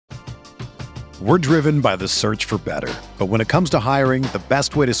We're driven by the search for better. But when it comes to hiring, the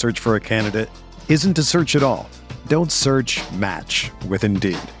best way to search for a candidate isn't to search at all. Don't search, match with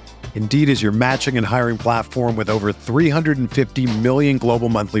Indeed. Indeed is your matching and hiring platform with over 350 million global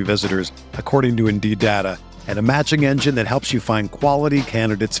monthly visitors, according to Indeed data, and a matching engine that helps you find quality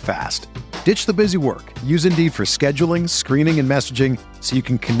candidates fast. Ditch the busy work. Use Indeed for scheduling, screening, and messaging so you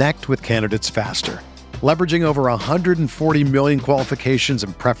can connect with candidates faster. Leveraging over 140 million qualifications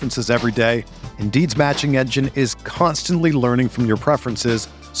and preferences every day, Indeed's matching engine is constantly learning from your preferences,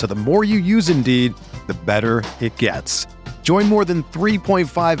 so the more you use Indeed, the better it gets. Join more than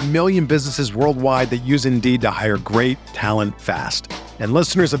 3.5 million businesses worldwide that use Indeed to hire great talent fast. And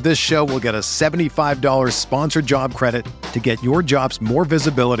listeners of this show will get a $75 sponsored job credit to get your jobs more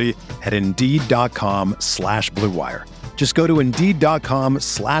visibility at Indeed.com/Blue Wire. Just go to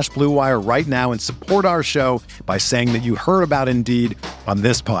Indeed.com/Blue Wire right now and support our show by saying that you heard about Indeed on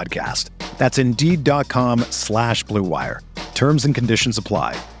this podcast. That's Indeed.com/Blue Wire. Terms and conditions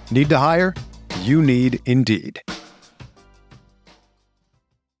apply. Need to hire? You need Indeed.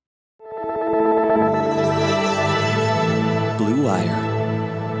 Blue Wire.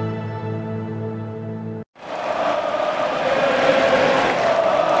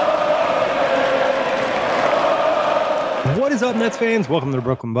 What is up, Nets fans? Welcome to the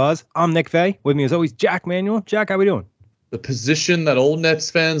Brooklyn Buzz. I'm Nick Fay. With me, as always, Jack Manuel. Jack, how we doing? The position that all Nets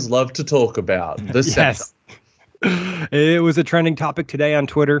fans love to talk about. The center. It was a trending topic today on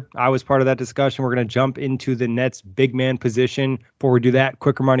Twitter. I was part of that discussion. We're going to jump into the Nets big man position. Before we do that,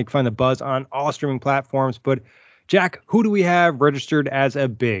 quick reminder, you can find the Buzz on all streaming platforms. But, Jack, who do we have registered as a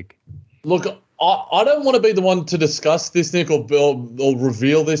big? Look, I don't want to be the one to discuss this, Nick, or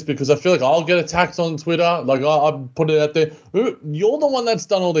reveal this, because I feel like I'll get attacked on Twitter. Like, I put it out there. You're the one that's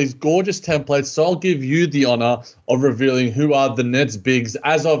done all these gorgeous templates, so I'll give you the honor of revealing who are the Nets bigs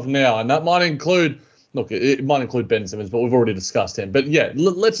as of now. And that might include, it might include Ben Simmons, but we've already discussed him. But, yeah,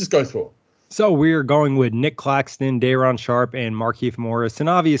 let's just go through it. So we're going with Nick Claxton, Day'Ron Sharpe, and Markieff Morris. And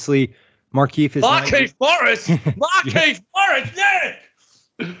obviously, Markieff is Markieff Morris! Markieff Morris,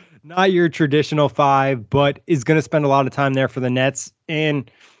 Nick! Not your traditional five, but is going to spend a lot of time there for the Nets. And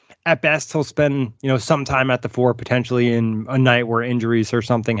at best, he'll spend, some time at the four, potentially in a night where injuries or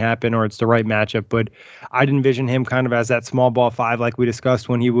something happen, or it's the right matchup. But I'd envision him kind of as that small ball five, like we discussed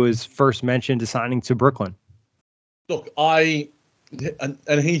when he was first mentioned to signing to Brooklyn. Look, and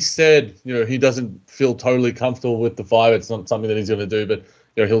he said, he doesn't feel totally comfortable with the five. It's not something that he's going to do, but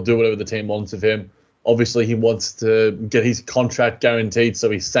he'll do whatever the team wants of him. Obviously, he wants to get his contract guaranteed,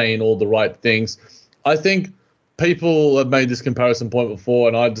 so he's saying all the right things. I think people have made this comparison point before,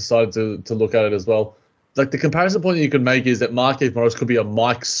 and I decided to look at it as well. Like, the comparison point that you could make is that Markieff Morris could be a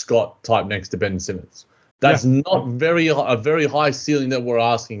Mike Scott type next to Ben Simmons. That's not a very high ceiling that we're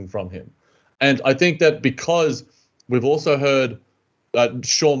asking from him. And I think that because we've also heard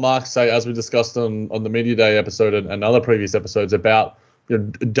Sean Marks say, as we discussed on the Media Day episode and other previous episodes, about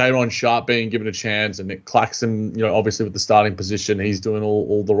Day'Ron Sharpe being given a chance, and Nick Claxton, obviously with the starting position, he's doing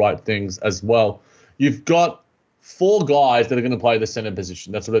all the right things as well. You've got four guys that are going to play the center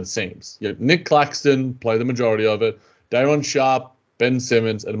position. That's what it seems. Nick Claxton play the majority of it. Day'Ron Sharpe, Ben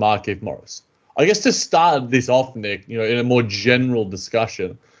Simmons, and Markieff Morris. I guess to start this off, Nick, in a more general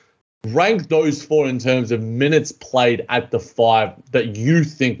discussion, rank those four in terms of minutes played at the five that you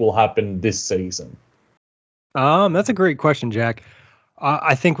think will happen this season. That's a great question, Jack.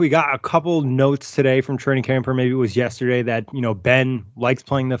 I think we got a couple notes today from training camp, or maybe it was yesterday, that, Ben likes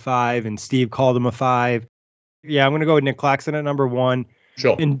playing the five and Steve called him a five. Yeah, I'm going to go with Nick Claxton at number one.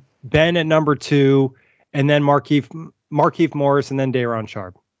 Sure. And Ben at number two, and then Markieff Morris, and then Day'Ron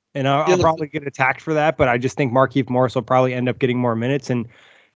Sharpe. And I'll probably get attacked for that, but I just think Markieff Morris will probably end up getting more minutes. And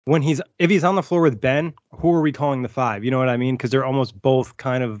if he's on the floor with Ben, who are we calling the five? You know what I mean? Because they're almost both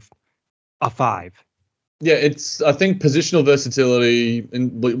kind of a five. Yeah, I think positional versatility,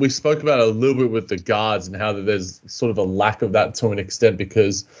 and we spoke about it a little bit with the guards and how there's sort of a lack of that to an extent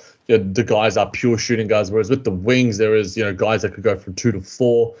because the guys are pure shooting guards, whereas with the wings there is guys that could go from 2 to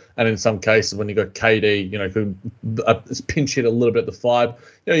 4, and in some cases when you got KD, could pinch hit a little bit at the 5.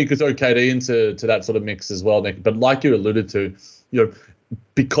 You could throw KD into that sort of mix as well, Nick. But like you alluded to,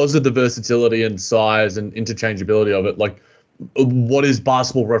 because of the versatility and size and interchangeability of it, like, what is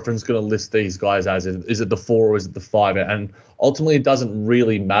Basketball Reference going to list these guys as? Is it the 4 or is it the 5? And ultimately, it doesn't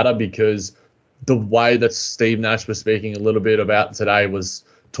really matter because the way that Steve Nash was speaking a little bit about today was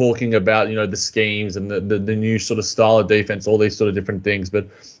talking about, the schemes and the new sort of style of defense, all these sort of different things. But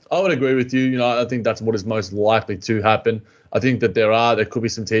I would agree with you. I think that's what is most likely to happen. I think that there could be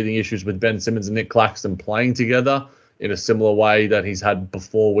some teething issues with Ben Simmons and Nick Claxton playing together in a similar way that he's had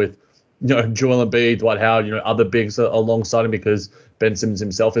before with Joel Embiid, Dwight Howard, other bigs alongside him because Ben Simmons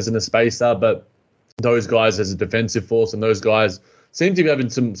himself isn't a spacer, but those guys as a defensive force, and those guys seem to be having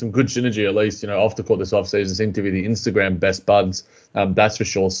some good synergy, at least, off the court this offseason, seem to be the Instagram best buds, that's for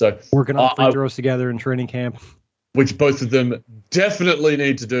sure. So working on free throws together in training camp. Which both of them definitely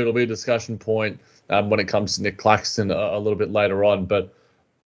need to do. It'll be a discussion point when it comes to Nick Claxton a little bit later on. But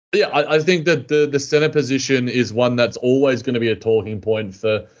yeah, I think that the center position is one that's always going to be a talking point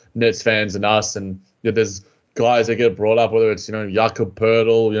for Nets fans and us. And there's guys that get brought up, whether it's, Jakob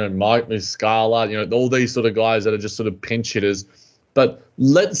Poeltl, Mike Muscala, all these sort of guys that are just sort of pinch hitters. But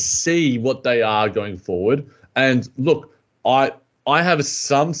let's see what they are going forward. And look, I have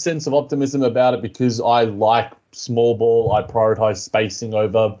some sense of optimism about it because I like small ball. I prioritize spacing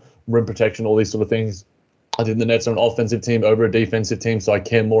over rim protection, all these sort of things. I think the Nets are an offensive team over a defensive team, so I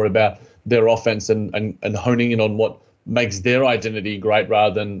care more about their offense and honing in on what makes their identity great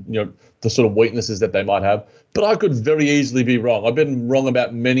rather than the sort of weaknesses that they might have. But I could very easily be wrong. I've been wrong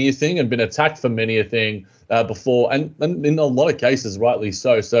about many a thing and been attacked for many a thing before, and in a lot of cases, rightly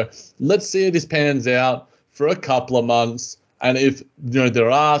so. So let's see how this pans out for a couple of months. And if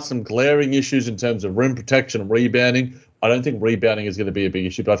there are some glaring issues in terms of rim protection and rebounding, I don't think rebounding is going to be a big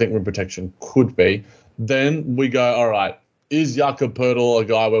issue, but I think rim protection could be. Then we go, all right, is Jakob Poeltl a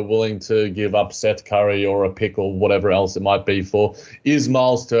guy we're willing to give up Seth Curry or a pick or whatever else it might be for? Is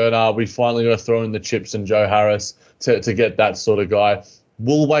Miles Turner, are we finally going to throw in the chips and Joe Harris to get that sort of guy?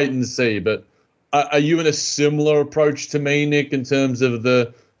 We'll wait and see. But are you in a similar approach to me, Nick, in terms of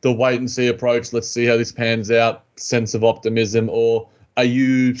the wait and see approach? Let's see how this pans out, sense of optimism, or are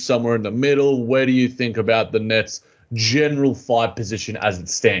you somewhere in the middle? Where do you think about the Nets' general five position as it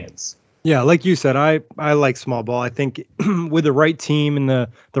stands? Yeah, like you said, I like small ball. I think with the right team and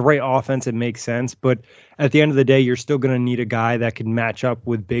the right offense, it makes sense. But at the end of the day, you're still going to need a guy that can match up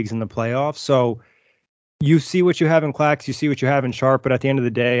with bigs in the playoffs. So you see what you have in Clax, you see what you have in Sharp. But at the end of the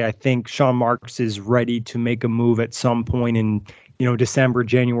day, I think Sean Marks is ready to make a move at some point in December,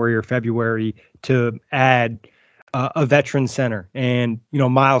 January, or February to add a veteran center. And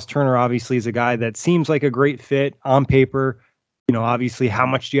Miles Turner obviously is a guy that seems like a great fit on paper. Obviously, how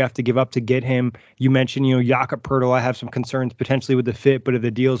much do you have to give up to get him? You mentioned, Jakob Poeltl. I have some concerns potentially with the fit, but if the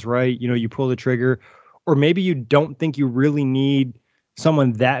deal's right, you pull the trigger. Or maybe you don't think you really need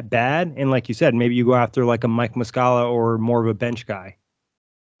someone that bad. And like you said, maybe you go after like a Mike Muscala or more of a bench guy.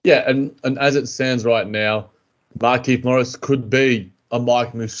 Yeah, and as it stands right now, Markieff Morris could be a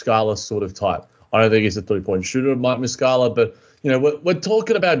Mike Muscala sort of type. I don't think he's a three-point shooter, Mike Muscala, but, we're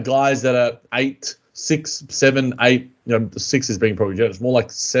talking about guys that are 8, 6, 7, 8, the 6 is being probably generous, more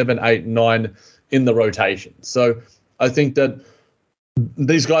like 7, 8, 9 in the rotation. So I think that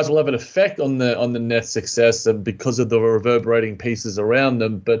these guys will have an effect on the Nets' success and because of the reverberating pieces around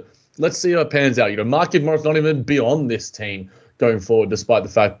them. But let's see how it pans out. Markieff Morris not even be on this team going forward, despite the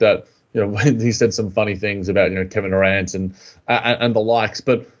fact that he said some funny things about Kevin Durant and the likes.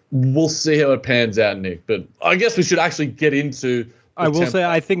 But we'll see how it pans out, Nick. But I guess we should actually get into. I will say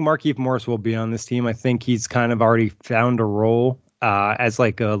I think Markieff Morris will be on this team. I think he's kind of already found a role as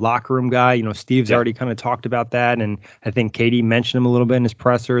like a locker room guy. Steve's already kind of talked about that, and I think Katie mentioned him a little bit in his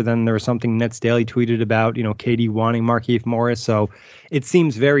presser. Then there was something Nets Daily tweeted about Katie wanting Markieff Morris. So it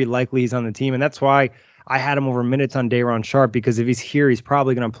seems very likely he's on the team, and that's why I had him over minutes on Day'Ron Sharpe, because if he's here, he's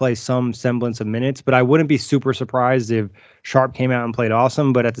probably going to play some semblance of minutes. But I wouldn't be super surprised if Sharpe came out and played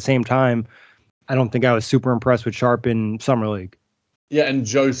awesome. But at the same time, I don't think I was super impressed with Sharpe in Summer League. Yeah, and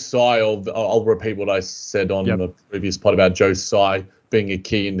Joe Tsai, I'll repeat what I said on the previous pod about Joe Tsai being a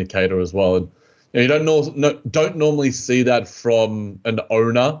key indicator as well. And you don't normally see that from an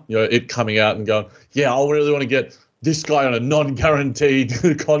owner, it coming out and going, yeah, I really want to get this guy on a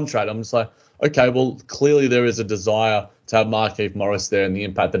non-guaranteed contract. I'm just like, okay, well, clearly there is a desire to have Markieff Morris there, and the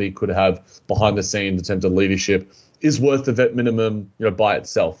impact that he could have behind the scenes in terms of leadership is worth the vet minimum, by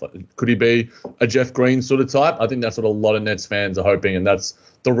itself. Could he be a Jeff Green sort of type? I think that's what a lot of Nets fans are hoping, and that's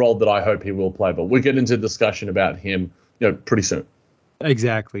the role that I hope he will play. But we'll get into discussion about him, pretty soon.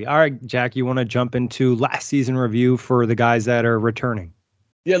 Exactly. All right, Jack, you want to jump into last season review for the guys that are returning?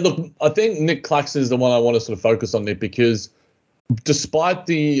 Yeah, look, I think Nick Claxton is the one I want to sort of focus on, Nick, because despite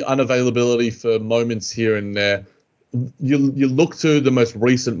the unavailability for moments here and there, you look to the most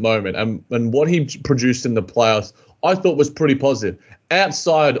recent moment and what he produced in the playoffs, I thought was pretty positive.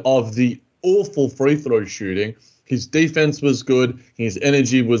 Outside of the awful free throw shooting, his defense was good, his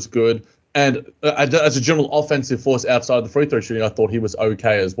energy was good, and as a general offensive force outside the free throw shooting, I thought he was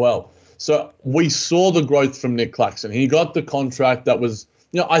okay as well. So we saw the growth from Nick Claxton. He got the contract that was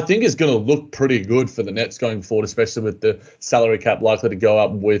I think is going to look pretty good for the Nets going forward, especially with the salary cap likely to go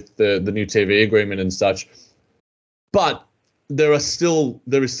up with the new TV agreement and such. But there is still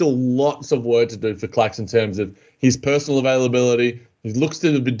lots of work to do for Clax in terms of his personal availability. He looks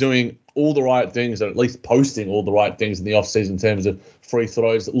to be doing all the right things, or at least posting all the right things in the offseason in terms of free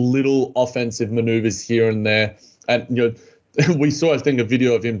throws, little offensive maneuvers here and there. And, we saw, I think, a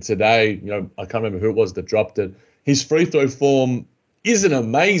video of him today. I can't remember who it was that dropped it. His free throw form isn't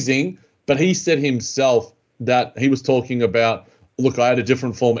amazing, but he said himself that he was talking about, look, I had a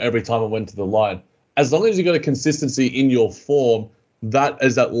different form every time I went to the line. As long as you've got a consistency in your form, that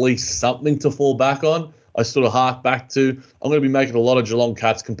is at least something to fall back on. I sort of hark back to, I'm going to be making a lot of Geelong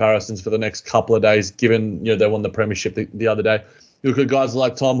Cats comparisons for the next couple of days, given they won the premiership the other day. You look at guys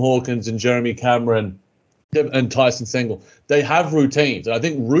like Tom Hawkins and Jeremy Cameron and Tyson Sengel. They have routines. And I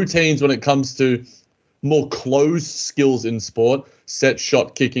think routines when it comes to more closed skills in sport, set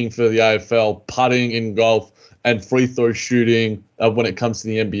shot kicking for the AFL, putting in golf, and free throw shooting when it comes to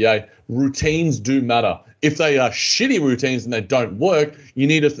the NBA, routines do matter. If they are shitty routines and they don't work, you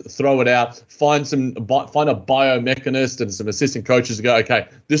need to throw it out, find a biomechanist and some assistant coaches to go, okay,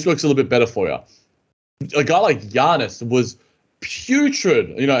 this works a little bit better for you. A guy like Giannis was putrid,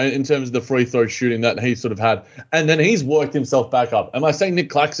 in terms of the free throw shooting that he sort of had. And then he's worked himself back up. Am I saying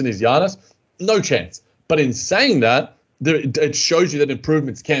Nick Claxton is Giannis? No chance. But in saying that, it shows you that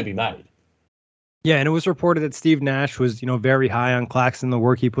improvements can be made. Yeah, and it was reported that Steve Nash was, very high on Claxton, the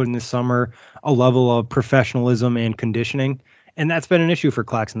work he put in this summer, a level of professionalism and conditioning. And that's been an issue for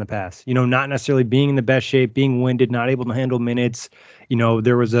Claxton in the past, not necessarily being in the best shape, being winded, not able to handle minutes.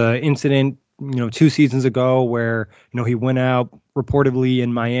 There was an incident, 2 seasons ago where, he went out reportedly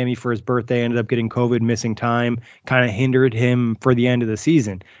in Miami for his birthday, ended up getting COVID, missing time, kind of hindered him for the end of the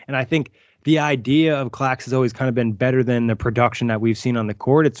season. And I think the idea of Clax has always kind of been better than the production that we've seen on the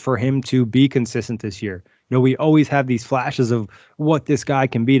court. It's for him to be consistent this year. We always have these flashes of what this guy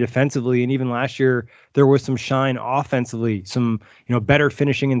can be defensively. And even last year, there was some shine offensively, some, better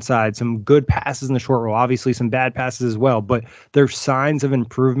finishing inside, some good passes in the short roll, obviously some bad passes as well. But there's signs of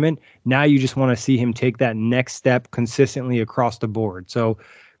improvement. Now you just want to see him take that next step consistently across the board. So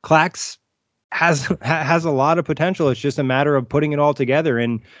Clax has a lot of potential. It's just a matter of putting it all together.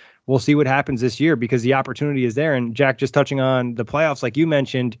 And we'll see what happens this year because the opportunity is there. And Jack, just touching on the playoffs, like you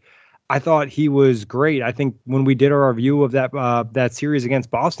mentioned, I thought he was great. I think when we did our review of that series against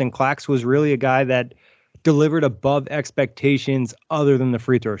Boston, Clax was really a guy that delivered above expectations other than the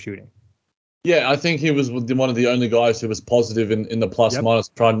free throw shooting. Yeah, I think he was one of the only guys who was positive in the plus minus.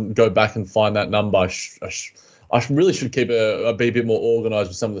 Try and go back and find that number. I really should be a bit more organized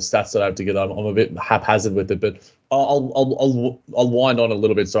with some of the stats that I have to get. I'm a bit haphazard with it, but I'll wind on a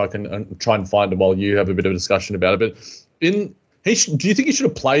little bit so I can try and find it while you have a bit of a discussion about it. But do you think he should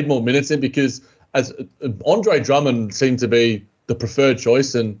have played more minutes in? Because as Andre Drummond seemed to be the preferred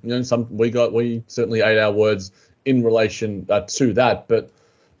choice, and we certainly ate our words in relation to that. But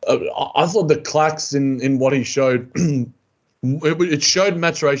I thought the Clax in what he showed, it showed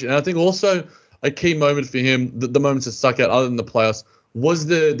maturation, and I think also a key moment for him, the moments that stuck out other than the playoffs, was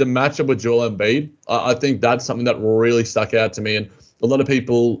the matchup with Joel Embiid. I think that's something that really stuck out to me. And a lot of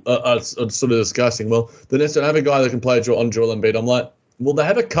people are sort of discussing, well, the Nets don't have a guy that can play on Joel Embiid. I'm like, well, they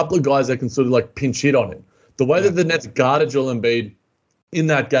have a couple of guys that can sort of like pinch hit on him. The way that the Nets guarded Joel Embiid in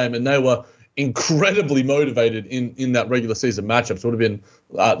that game, and they were incredibly motivated in that regular season matchup. So it would have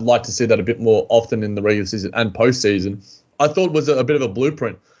been like to see that a bit more often in the regular season and postseason. I thought was a bit of a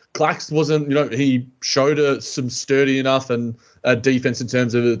blueprint. Clax wasn't, he showed some sturdy enough and defense in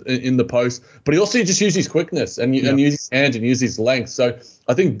terms of in the post, but he also just used his quickness and used his hands and used his length. So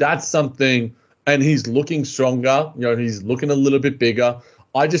I think that's something, and he's looking stronger. He's looking a little bit bigger.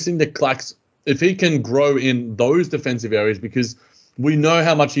 I just think that Clax, if he can grow in those defensive areas, because we know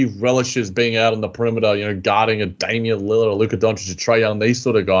how much he relishes being out on the perimeter, guarding a Damian Lillard, a Luka Doncic, a Trae Young, these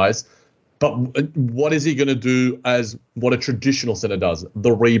sort of guys. But what is he going to do as what a traditional center does?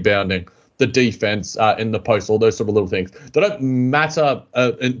 The rebounding, the defense in the post, all those sort of little things. They don't matter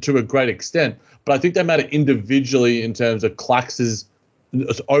to a great extent, but I think they matter individually in terms of Clax's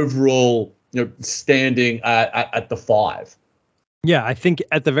overall standing at the 5. Yeah, I think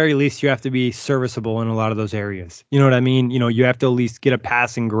at the very least you have to be serviceable in a lot of those areas. You know what I mean? You have to at least get a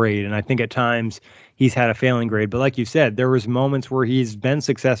passing grade. And I think at times he's had a failing grade. But like you said, there was moments where he's been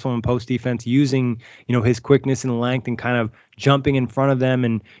successful in post defense using, his quickness and length and kind of jumping in front of them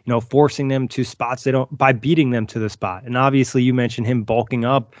and, forcing them to spots by beating them to the spot. And obviously you mentioned him bulking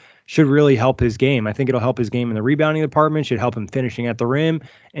up. should really help his game. I think it'll help his game in the rebounding department, should help him finishing at the rim,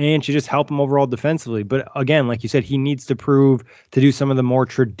 and should just help him overall defensively. But again, like you said, he needs to prove to do some of the more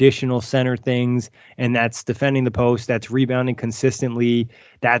traditional center things, and that's defending the post, that's rebounding consistently,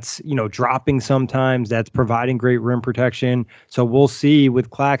 that's, dropping sometimes, that's providing great rim protection. So we'll see with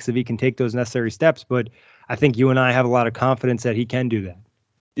Clax if he can take those necessary steps, but I think you and I have a lot of confidence that he can do that.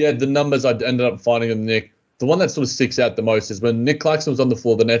 Yeah, the numbers I ended up finding with Nick, the one that sort of sticks out the most is when Nick Claxton was on the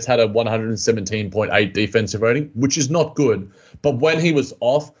floor, the Nets had a 117.8 defensive rating, which is not good. But when he was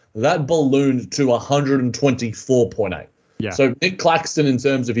off, that ballooned to 124.8. Yeah. So Nick Claxton, in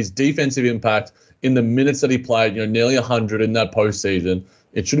terms of his defensive impact in the minutes that he played, nearly 100 in that postseason.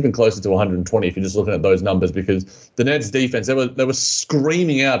 It should have been closer to 120 if you're just looking at those numbers, because the Nets defense, they were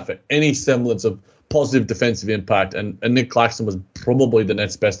screaming out for any semblance of positive defensive impact. And Nick Claxton was probably the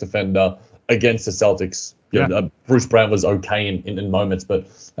Nets' best defender against the Celtics. Bruce Brown was okay in moments, but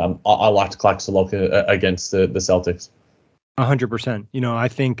I liked Claxton a lot against the Celtics. 100%. I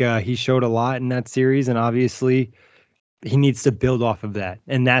think he showed a lot in that series, and obviously he needs to build off of that.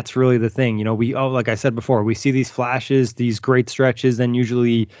 And that's really the thing. Like I said before, we see these flashes, these great stretches, then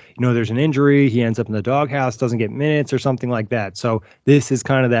usually, there's an injury, he ends up in the doghouse, doesn't get minutes or something like that. So this is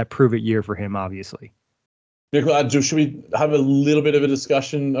kind of that prove it year for him, obviously. Nick, should we have a little bit of a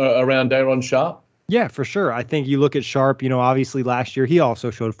discussion around Day'Ron Sharpe? Yeah, for sure. I think you look at Sharpe, obviously last year he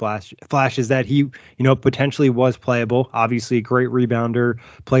also showed flashes that he, potentially was playable. Obviously a great rebounder,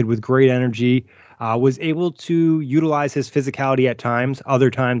 played with great energy, was able to utilize his physicality at times. Other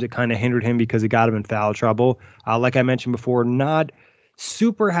times it kind of hindered him because it got him in foul trouble. Like I mentioned before, not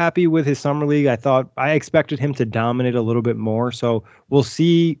super happy with his summer league. I expected him to dominate a little bit more. So we'll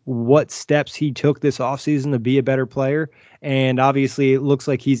see what steps he took this offseason to be a better player. And obviously it looks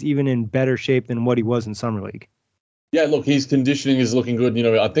like he's even in better shape than what he was in summer league. Yeah, look, his conditioning is looking good.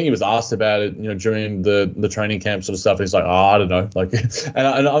 I think he was asked about it, during the training camp sort of stuff. And he's like, I don't know.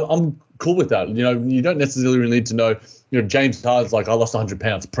 And I'm cool with that. You don't necessarily need to know. James Harden's like, I lost 100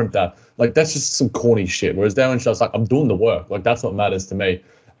 pounds, print that. That's just some corny shit. Whereas Day'Ron Sharpe's like, I'm doing the work. That's what matters to me.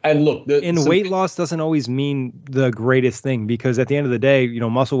 And look, weight loss doesn't always mean the greatest thing, because at the end of the day,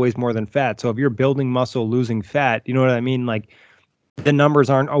 muscle weighs more than fat. So if you're building muscle, losing fat, you know what I mean? The numbers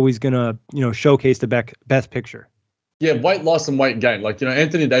aren't always going to, showcase the best picture. Yeah, weight loss and weight gain.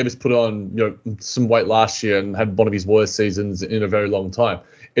 Anthony Davis put on, some weight last year and had one of his worst seasons in a very long time.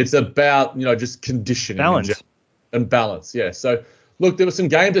 It's about, just conditioning. Balance. And balance, yeah. So, look, there were some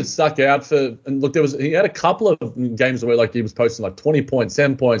games that stuck out he had a couple of games where, he was posting, 20 points,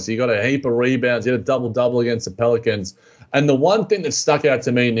 10 points. He got a heap of rebounds. He had a double-double against the Pelicans. And the one thing that stuck out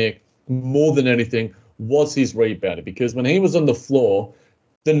to me, Nick, more than anything, was his rebounding. Because when he was on the floor,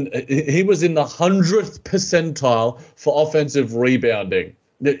 then he was in the 100th percentile for offensive rebounding,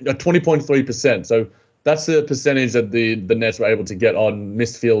 20.3%. So that's the percentage that the Nets were able to get on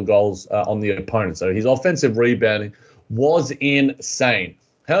missed field goals on the opponent. So his offensive rebounding was insane.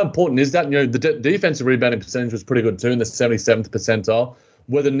 How important is that? The defensive rebounding percentage was pretty good too, in the 77th percentile,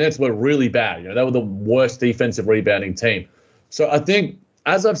 where the Nets were really bad. They were the worst defensive rebounding team. So I think,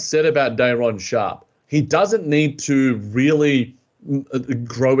 as I've said about Day'Ron Sharpe, he doesn't need to really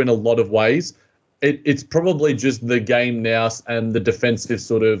grow in a lot of ways. It's probably just the game now and the defensive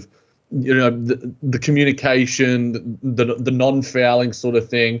sort of, the communication, the non-fouling sort of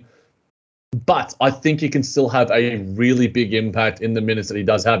thing. But I think he can still have a really big impact in the minutes that he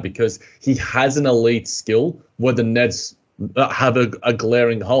does have, because he has an elite skill where the Nets have a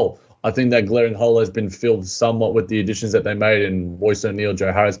glaring hole. I think that glaring hole has been filled somewhat with the additions that they made in Royce O'Neal,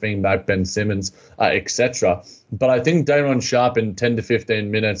 Joe Harris being back, Ben Simmons, etc. But I think Day'Ron Sharpe in 10 to 15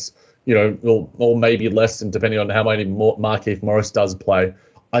 minutes, or maybe less, depending on how many Markieff Morris does play,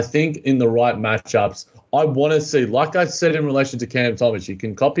 I think in the right matchups, I want to see, like I said in relation to Cam Thomas, you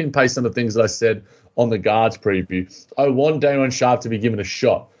can copy and paste some of the things that I said on the guards preview. I want Day'Ron Sharpe to be given a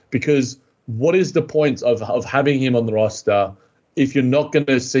shot, because what is the point of having him on the roster if you're not going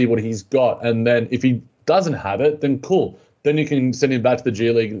to see what he's got? And then if he doesn't have it, then cool. Then you can send him back to the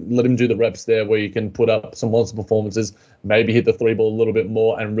G League, let him do the reps there where you can put up some monster performances, maybe hit the three ball a little bit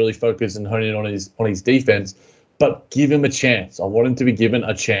more and really focus and hone in on his defense. But give him a chance. I want him to be given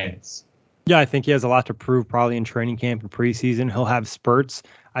a chance. Yeah, I think he has a lot to prove probably in training camp and preseason. He'll have spurts.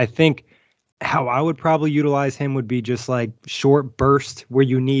 I think how I would probably utilize him would be just short bursts where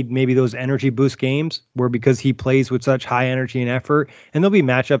you need maybe those energy boost games, where because he plays with such high energy and effort, and there'll be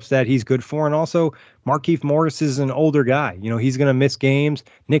matchups that he's good for. And also Markieff Morris is an older guy. He's going to miss games.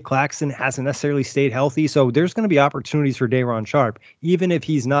 Nick Claxton hasn't necessarily stayed healthy. So there's going to be opportunities for Day'Ron Sharpe, even if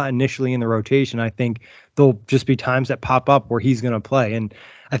he's not initially in the rotation. I think there'll just be times that pop up where he's going to play. And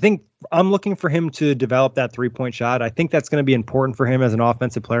I think I'm looking for him to develop that 3-point shot. I think that's going to be important for him as an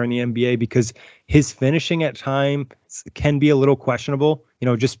offensive player in the NBA because his finishing at times can be a little questionable.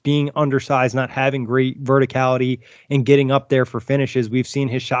 Just being undersized, not having great verticality and getting up there for finishes. We've seen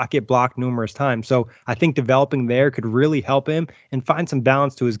his shot get blocked numerous times. So I think developing there could really help him and find some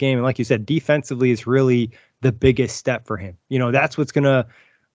balance to his game. And like you said, defensively is really the biggest step for him. That's what's going to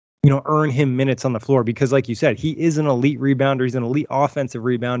earn him minutes on the floor because like you said, he is an elite rebounder. He's an elite offensive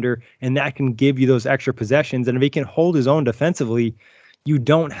rebounder, and that can give you those extra possessions. And if he can hold his own defensively, you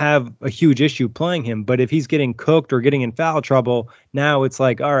don't have a huge issue playing him. But if he's getting cooked or getting in foul trouble, now it's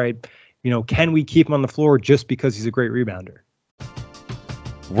like, all right, can we keep him on the floor just because he's a great rebounder?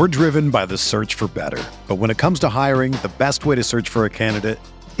 We're driven by the search for better. But when it comes to hiring, the best way to search for a candidate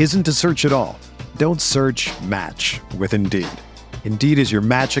isn't to search at all. Don't search, match with Indeed. Indeed is your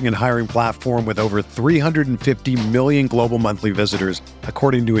matching and hiring platform with over 350 million global monthly visitors,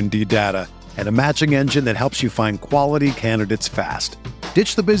 according to Indeed data, and a matching engine that helps you find quality candidates fast.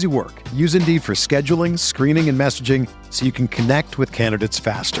 Ditch the busy work. Use Indeed for scheduling, screening, and messaging so you can connect with candidates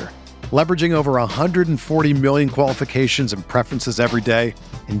faster. Leveraging over 140 million qualifications and preferences every day,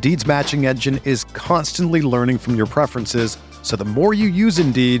 Indeed's matching engine is constantly learning from your preferences, so the more you use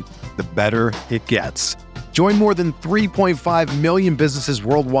Indeed, the better it gets. Join more than 3.5 million businesses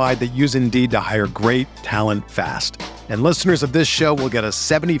worldwide that use Indeed to hire great talent fast. And listeners of this show will get a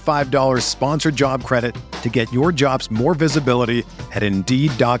 $75 sponsored job credit to get your jobs more visibility at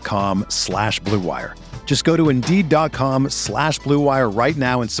Indeed.com/Blue Wire. Just go to Indeed.com/Blue Wire right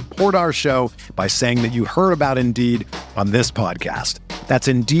now and support our show by saying that you heard about Indeed on this podcast. That's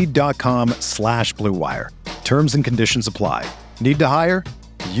Indeed.com/Blue Wire. Terms and conditions apply. Need to hire?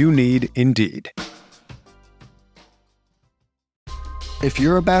 You need Indeed. If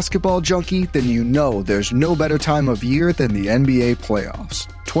you're a basketball junkie, then you know there's no better time of year than the NBA playoffs.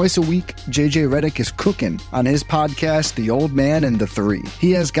 Twice a week, JJ Redick is cooking on his podcast, The Old Man and the Three.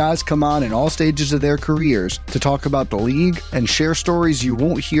 He has guys come on in all stages of their careers to talk about the league and share stories you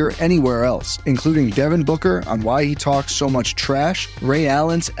won't hear anywhere else, including Devin Booker on why he talks so much trash, Ray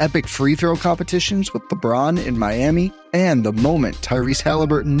Allen's epic free throw competitions with LeBron in Miami, and the moment Tyrese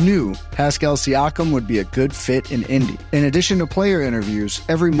Halliburton knew Pascal Siakam would be a good fit in Indy. In addition to player interviews,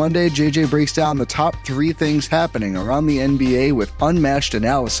 every Monday JJ breaks down the top 3 things happening around the NBA with unmatched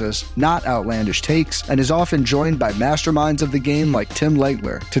analysis, not outlandish takes, and is often joined by masterminds of the game like Tim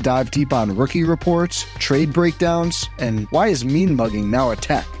Legler to dive deep on rookie reports, trade breakdowns, and why is mean mugging now a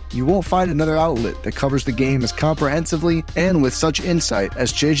tech. You won't find another outlet that covers the game as comprehensively and with such insight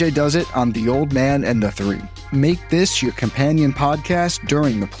as JJ does it on The Old Man and the Three. Make this your companion podcast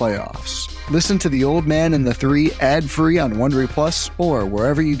during the playoffs. Listen to The Old Man and the Three ad-free on Wondery Plus or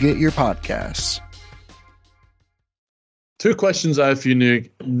wherever you get your podcasts. 2 questions I have for you,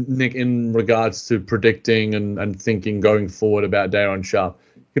 Nick, in regards to predicting and thinking going forward about Day'Ron Sharpe.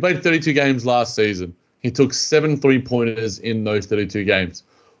 He played 32 games last season. He took 7 3-pointers in those 32 games.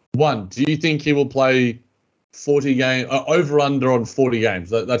 1, do you think he will play 40 games, over-under on 40 games?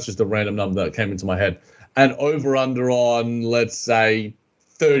 That's just a random number that came into my head. And over-under on, let's say,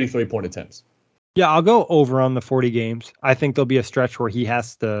 30 3-point attempts. Yeah, I'll go over on the 40 games. I think there'll be a stretch where he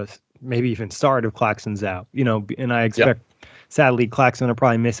has to maybe even start if Claxton's out, and I expect, sadly, Claxton will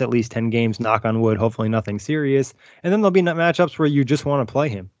probably miss at least 10 games, knock on wood, hopefully nothing serious. And then there'll be matchups where you just want to play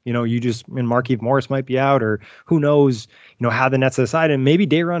him. And Markieff Morris might be out, or who knows, how the Nets decide. And maybe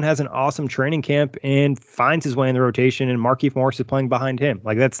Day'Ron has an awesome training camp and finds his way in the rotation, and Markieff Morris is playing behind him.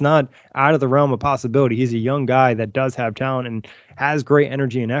 Like, that's not out of the realm of possibility. He's a young guy that does have talent and has great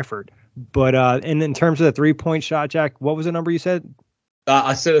energy and effort. But and in terms of the 3-point shot, Jack, what was the number you said?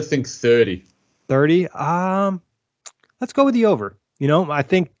 I said, I think 30. 30? Let's go with the over. I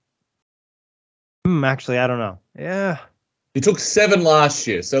think, actually, I don't know. Yeah. He took 7 last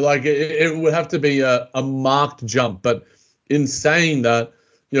year. So, it would have to be a marked jump. But in saying that,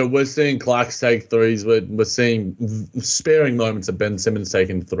 we're seeing Clark take threes. We're seeing sparing moments of Ben Simmons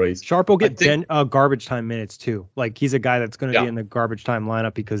taking threes. Sharpe will get garbage time minutes, too. Like, he's a guy that's going to be in the garbage time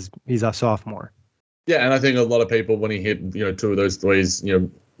lineup because he's a sophomore. Yeah, and I think a lot of people, when he hit, 2 of those threes,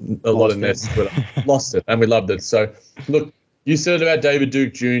 a lot of Nets lost it, and we loved it. So, look, you said about David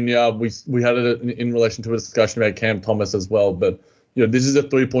Duke Jr. We had it in relation to a discussion about Cam Thomas as well. But this is a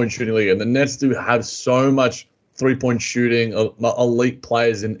 3-point shooting league, and the Nets do have so much 3-point shooting, elite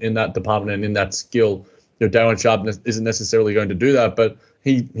players in that department and in that skill. Day'Ron Sharpe isn't necessarily going to do that, but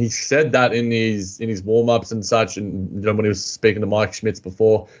he said that in his warm-ups and such, and when he was speaking to Mike Schmitz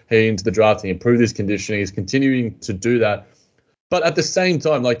before heading into the draft, he improved his conditioning. He's continuing to do that. But at the same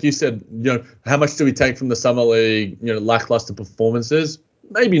time, like you said, how much do we take from the Summer League, lackluster performances?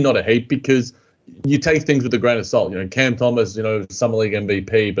 Maybe not a heap, because you take things with a grain of salt. Cam Thomas, Summer League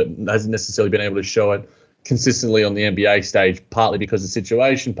MVP, but hasn't necessarily been able to show it consistently on the NBA stage, partly because of the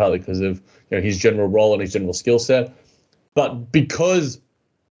situation, partly because of his general role and his general skill set. But because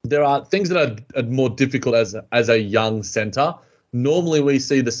there are things that are more difficult as a young center, normally we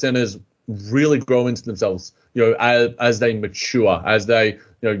see the centers really grow into themselves, as they mature, as they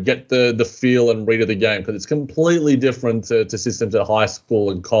get the feel and read of the game, because it's completely different to systems at high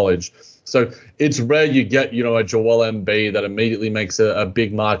school and college. So it's rare you get a Joel Embiid that immediately makes a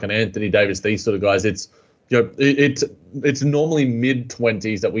big mark, and Anthony Davis, these sort of guys. It's it's normally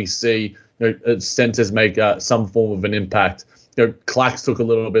mid-20s that we see centers make some form of an impact. Clax took a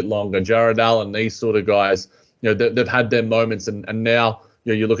little bit longer. Jared Allen, these sort of guys, they've had their moments, and now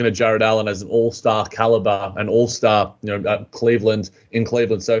you're looking at Jared Allen as an all-star caliber, an all-star, at Cleveland.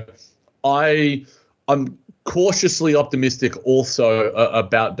 So I'm cautiously optimistic also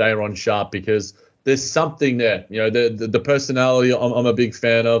about Day'Ron Sharpe, because there's something there. The personality I'm a big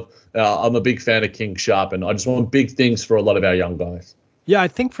fan of. I'm a big fan of King Sharpe, and I just want big things for a lot of our young guys. Yeah, I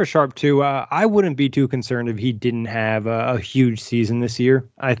think for Sharpe too, I wouldn't be too concerned if he didn't have a huge season this year.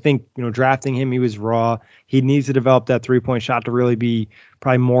 I think, drafting him, he was raw. He needs to develop that three-point shot to really be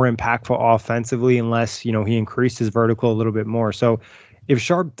probably more impactful offensively, unless, he increased his vertical a little bit more. So if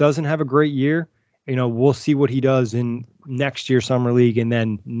Sharpe doesn't have a great year, we'll see what he does in next year's Summer League. And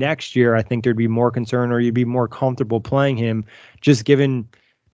then next year, I think there'd be more concern, or you'd be more comfortable playing him, just given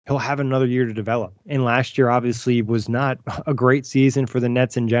he'll have another year to develop. And last year obviously was not a great season for the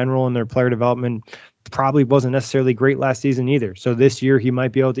Nets in general, and their player development probably wasn't necessarily great last season either. So this year he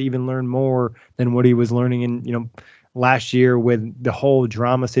might be able to even learn more than what he was learning in, last year with the whole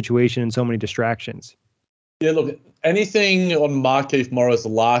drama situation and so many distractions. Yeah, look, anything on Markieff Morris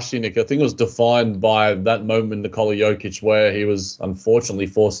last year, Nick, I think it was defined by that moment in Nikola Jokic where he was unfortunately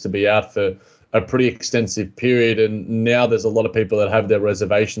forced to be out for a pretty extensive period. And now there's a lot of people that have their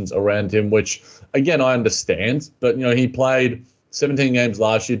reservations around him, which, again, I understand. But, he played 17 games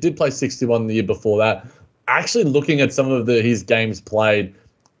last year, did play 61 the year before that. Actually, looking at some of his games played,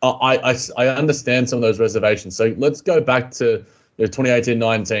 I understand some of those reservations. So let's go back to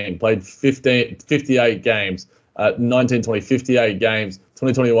 2018-19, played 58 games, 19-20, 58 games,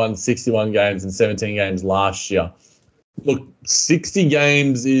 2021, 61 games, and 17 games last year. Look, 60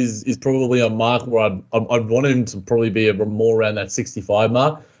 games is probably a mark where I'd want him to probably be more around that 65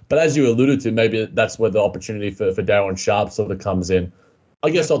 mark. But as you alluded to, maybe that's where the opportunity for Day'Ron Sharpe sort of comes in.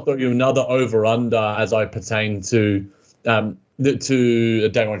 I guess I'll throw you another over-under as I pertain to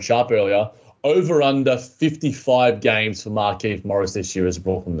Day'Ron Sharpe earlier. Over-under 55 games for Markieff Morris this year as a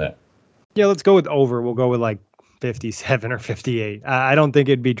Brooklyn Net. Yeah, let's go with over. We'll go with like 57 or 58. I don't think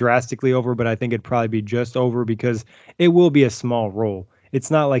it'd be drastically over, but I think it'd probably be just over, because it will be a small role. It's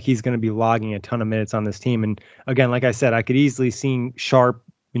not like he's going to be logging a ton of minutes on this team. And again, like I said, I could easily see Sharpe,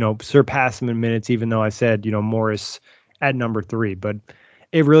 surpass him in minutes, even though I said, Morris at number 3. But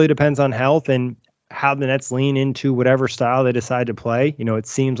it really depends on health and how the Nets lean into whatever style they decide to play. It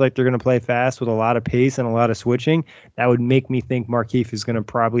seems like they're going to play fast with a lot of pace and a lot of switching. That would make me think Markieff is going to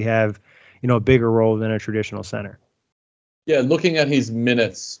probably have a bigger role than a traditional center. Yeah, looking at his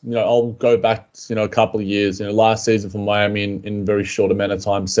minutes, I'll go back, a couple of years. Last season for Miami in very short amount of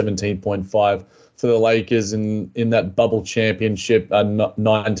time, 17.5 for the Lakers in that bubble championship,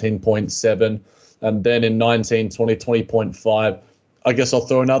 19.7, and then in 19-20, 20.5. I guess I'll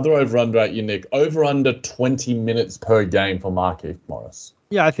throw another over-under at you, Nick. Over-under 20 minutes per game for Markieff Morris.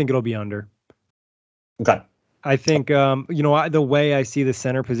 Yeah, I think it'll be under. Okay. I think, the way I see the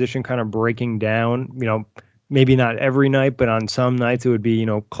center position kind of breaking down, maybe not every night, but on some nights it would be,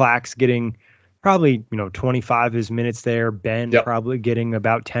 Clax getting probably, 25 of his minutes there, Ben probably getting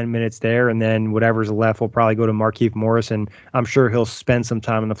about 10 minutes there, and then whatever's left will probably go to Markieff Morris, and I'm sure he'll spend some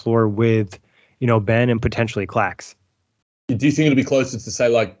time on the floor with, Ben and potentially Clax. Do you think it'll be closer to, say,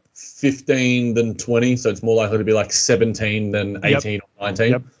 like 15 than 20? So it's more likely to be like 17 than 18 or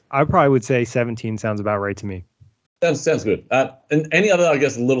 19? Yep. I probably would say 17 sounds about right to me. Sounds good. And any other, I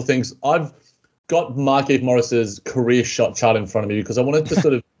guess, little things? I've got Markieff Morris's career shot chart in front of me, because I wanted to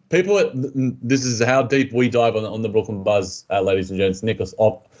sort of this is how deep we dive on the Brooklyn Buzz, ladies and gents. Nick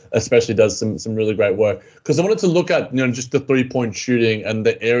especially does some really great work, because I wanted to look at just the 3-point shooting and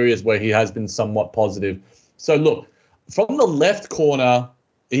the areas where he has been somewhat positive. So look, from the left corner,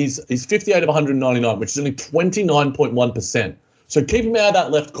 he's 58 of 199, which is only 29.1%. So keep him out of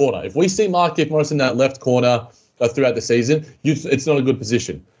that left corner. If we see Markieff Morris in that left corner throughout the season, it's not a good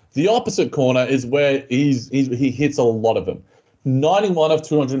position. The opposite corner is where he hits a lot of them. 91 of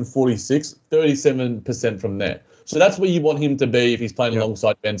 246, 37% from there. So that's where you want him to be if he's playing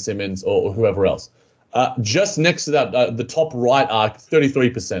alongside Ben Simmons or whoever else. Just next to that, the top right arc,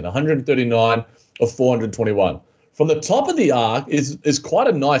 33%, 139 of 421. From the top of the arc is quite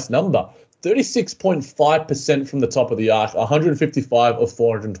a nice number. 36.5% from the top of the arc, 155 of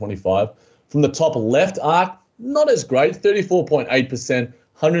 425. From the top left arc, not as great, 34.8%,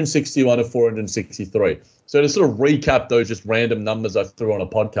 161 of 463. So to sort of recap those just random numbers I threw on a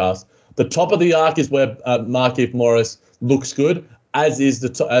podcast, the top of the arc is where Markieff Morris looks good, as is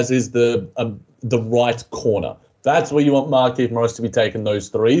the right corner. That's where you want Markieff Morris to be taking those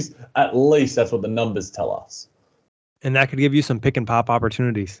threes. At least that's what the numbers tell us. And that could give you some pick and pop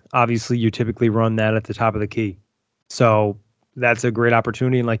opportunities. Obviously, you typically run that at the top of the key. So that's a great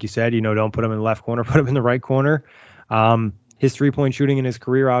opportunity. And like you said, don't put him in the left corner, put him in the right corner. His three-point shooting in his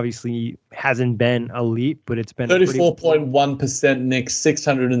career obviously hasn't been elite, but it's been 34.1%, Nick,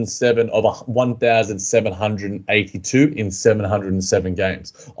 607 of 1,782 in 707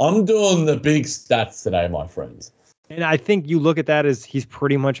 games. I'm doing the big stats today, my friends. And I think you look at that as he's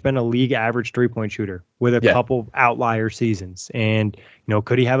pretty much been a league average three-point shooter with a couple outlier seasons. And,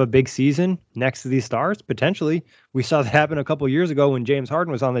 could he have a big season next to these stars? Potentially. We saw that happen a couple years ago when James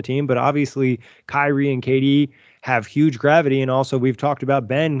Harden was on the team, but obviously Kyrie and KD have huge gravity. And also we've talked about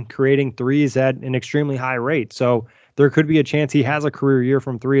Ben creating threes at an extremely high rate. So there could be a chance he has a career year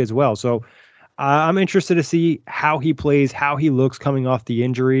from three as well. So I'm interested to see how he plays, how he looks coming off the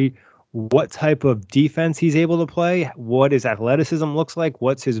injury, what type of defense he's able to play, what his athleticism looks like,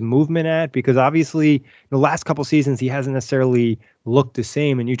 what's his movement at, because obviously the last couple seasons he hasn't necessarily looked the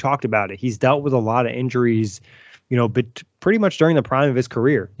same, and you talked about it. He's dealt with a lot of injuries, but pretty much during the prime of his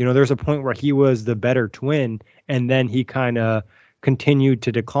career. There's a point where he was the better twin, and then he kind of continued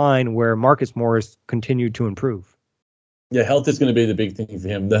to decline where Marcus Morris continued to improve. Yeah, health is going to be the big thing for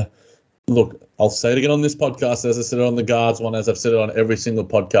him. Look, I'll say it again on this podcast, as I said it on the Guards one, as I've said it on every single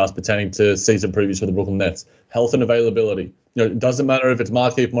podcast pertaining to season previews for the Brooklyn Nets. Health and availability. It doesn't matter if it's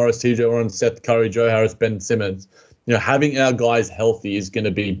Markieff Morris, TJ Warren, Seth Curry, Joe Harris, Ben Simmons. Having our guys healthy is going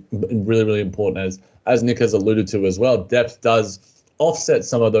to be really, really important. As Nick has alluded to as well, depth does offset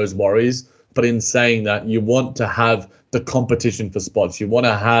some of those worries. But in saying that, you want to have the competition for spots. You want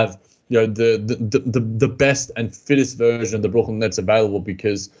to have the best and fittest version of the Brooklyn Nets available,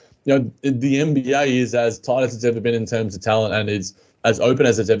 because the NBA is as tight as it's ever been in terms of talent, and is as open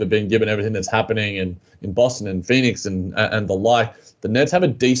as it's ever been, given everything that's happening in Boston and Phoenix and the like. The Nets have a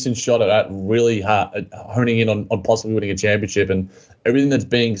decent shot at really honing in on possibly winning a championship. And everything that's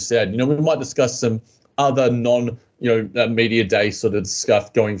being said, we might discuss some other media day sort of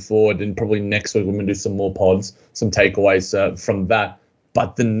stuff going forward, and probably next week we're going to do some more pods, some takeaways from that.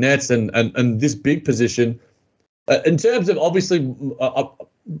 But the Nets and this big position, in terms of obviously.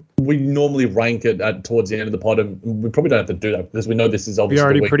 We normally rank it towards the end of the pod, and we probably don't have to do that because we know this is obviously. We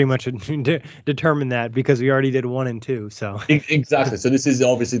already pretty much determined that because we already did 1 and 2. So exactly. So this is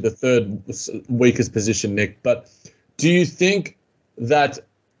obviously the third weakest position, Nick. But do you think that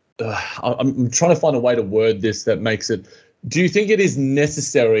I'm trying to find a way to word this that makes it? Do you think it is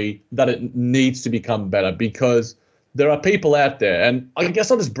necessary that it needs to become better? Because there are people out there, and I guess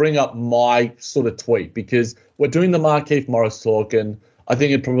I'll just bring up my sort of tweet, because we're doing the Markieff Morris talk, and I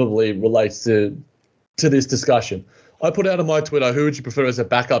think it probably relates to this discussion. I put out on my Twitter, who would you prefer as a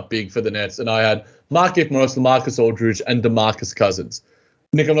backup big for the Nets? And I had Markieff Morris, LaMarcus Aldridge, and DeMarcus Cousins.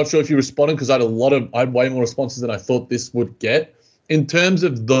 Nick, I'm not sure if you responded, because I had way more responses than I thought this would get. In terms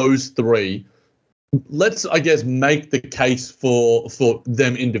of those three, let's, I guess, make the case for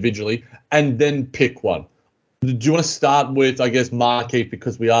them individually and then pick one. Do you want to start with, I guess, Markieff,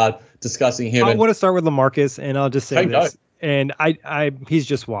 because we are discussing him? I want to start with LaMarcus, and I'll just say this. And he's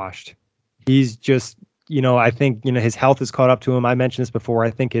just washed. He's just, I think, his health has caught up to him. I mentioned this before.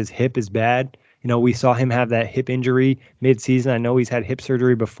 I think his hip is bad. We saw him have that hip injury mid-season. I know he's had hip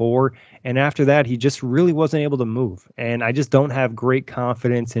surgery before. And after that, he just really wasn't able to move. And I just don't have great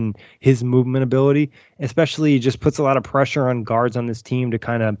confidence in his movement ability, especially he just puts a lot of pressure on guards on this team to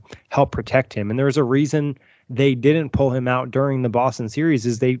kind of help protect him. And there's a reason they didn't pull him out during the Boston series,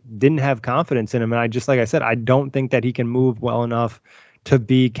 is they didn't have confidence in him. And like I said, I don't think that he can move well enough to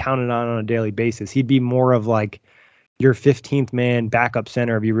be counted on a daily basis. He'd be more of like your 15th man backup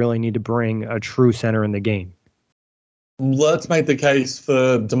center if you really need to bring a true center in the game. Let's make the case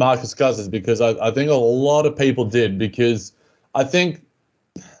for DeMarcus Cousins, because I think a lot of people did, because I think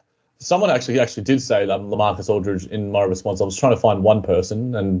someone actually did say that LaMarcus Aldridge in my response. I was trying to find one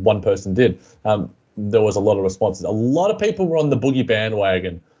person, and one person did. There was a lot of responses. A lot of people were on the Boogie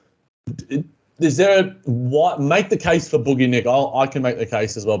bandwagon. Is there what make the case for Boogie, Nick? I can make the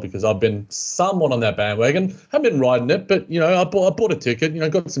case as well because I've been somewhat on that bandwagon. Haven't been riding it, but I bought a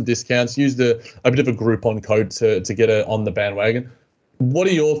ticket. Got some discounts. Used a bit of a Groupon code to get it on the bandwagon. What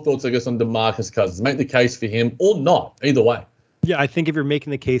are your thoughts, I guess, on DeMarcus Cousins? Make the case for him or not. Either way. Yeah, I think if you're making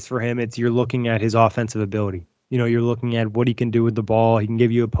the case for him, you're looking at his offensive ability. You're looking at what he can do with the ball. He can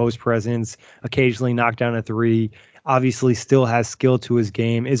give you a post presence, occasionally knock down a three. Obviously still has skill to his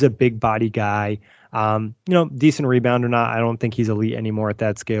game, is a big body guy. Decent rebounder, not. I don't think he's elite anymore at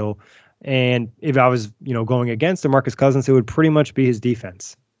that skill. And if I was, going against DeMarcus Cousins, it would pretty much be his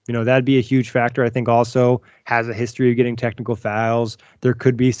defense. That'd be a huge factor. I think also has a history of getting technical fouls. There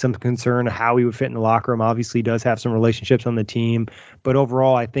could be some concern how he would fit in the locker room. Obviously, he does have some relationships on the team. But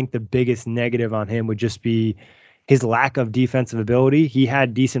overall, I think the biggest negative on him would just be his lack of defensive ability. He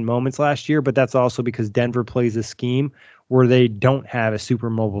had decent moments last year, but that's also because Denver plays a scheme where they don't have a super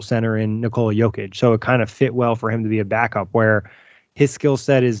mobile center in Nikola Jokic. So it kind of fit well for him to be a backup where his skill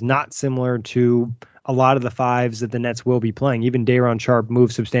set is not similar to a lot of the fives that the Nets will be playing. Even Day'Ron Sharpe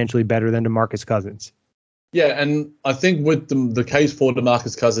moves substantially better than DeMarcus Cousins. Yeah, and I think with the case for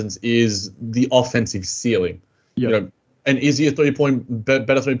DeMarcus Cousins is the offensive ceiling. Yep. And is he a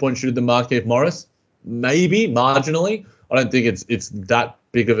better three-point shooter than Markieff Morris? Maybe marginally. I don't think it's that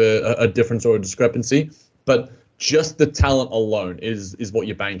big of a difference or a discrepancy, but just the talent alone is what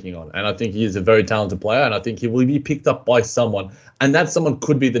you're banking on. And I think he is a very talented player, and I think he will be picked up by someone. And that someone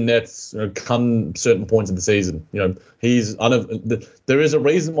could be the Nets come certain points of the season. There is a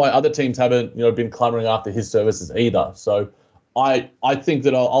reason why other teams haven't been clamoring after his services either. So I think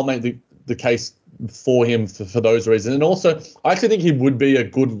that I'll make the case for him for those reasons. And also, I actually think he would be a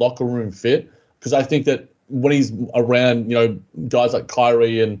good locker room fit because I think that when he's around, guys like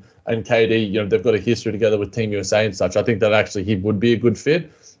Kyrie and KD, they've got a history together with Team USA and such. I think that actually he would be a good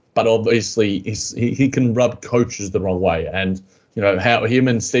fit, but obviously he can rub coaches the wrong way. And, how him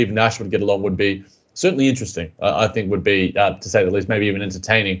and Steve Nash would get along would be certainly interesting. I think would be, to say the least, maybe even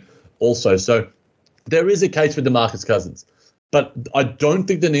entertaining also. So there is a case for DeMarcus Cousins, but I don't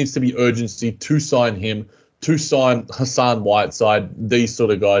think there needs to be urgency to sign him, to sign Hassan Whiteside, these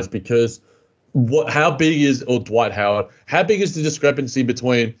sort of guys, because how big is Dwight Howard? How big is the discrepancy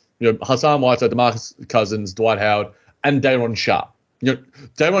between Hassan Whiteside, DeMarcus Cousins, Dwight Howard, and Day'Ron Sharpe?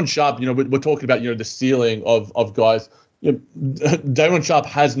 Day'Ron Sharpe. We're talking about the ceiling of guys. Day'Ron Sharpe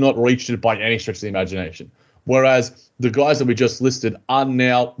has not reached it by any stretch of the imagination. Whereas the guys that we just listed are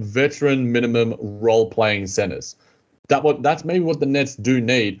now veteran minimum role-playing centers. That's maybe what the Nets do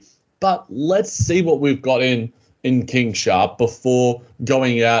need. But let's see what we've got in King Sharpe before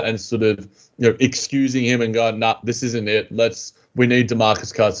going out and sort of excusing him and going, nah, this isn't it. We need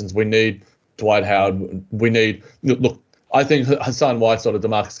DeMarcus Cousins. We need Dwight Howard. We need look. I think Hassan Whiteside or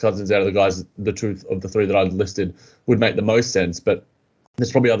DeMarcus Cousins out of the guys, the truth of the three that I listed, would make the most sense. But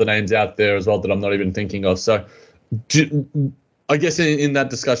there's probably other names out there as well that I'm not even thinking of. So I guess in that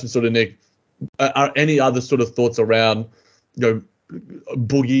discussion, sort of, Nick, are any other sort of thoughts around,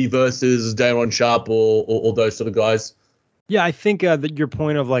 Boogie versus Day'Ron Sharpe or those sort of guys? Yeah, I think that your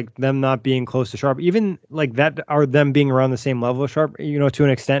point of like them not being close to Sharpe, even like that, are them being around the same level of Sharpe, to an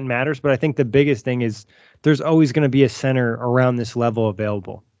extent matters. But I think the biggest thing is there's always going to be a center around this level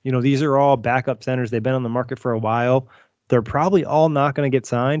available. These are all backup centers. They've been on the market for a while. They're probably all not going to get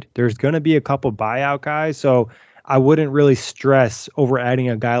signed. There's going to be a couple buyout guys. So I wouldn't really stress over adding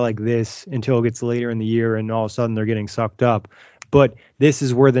a guy like this until it gets later in the year and all of a sudden they're getting sucked up. But this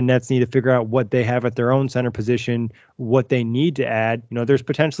is where the Nets need to figure out what they have at their own center position, what they need to add. There's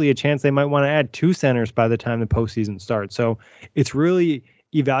potentially a chance they might want to add two centers by the time the postseason starts. So it's really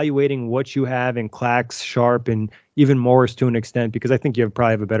evaluating what you have in Clax, Sharpe, and even Morris to an extent, because I think you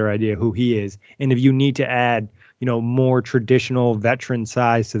probably have a better idea who he is. And if you need to add, more traditional veteran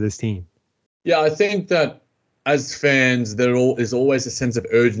size to this team. Yeah, I think that as fans, there is always a sense of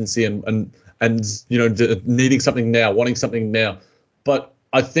urgency and needing something now, wanting something now. But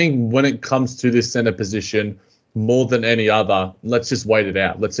I think when it comes to this center position, more than any other, let's just wait it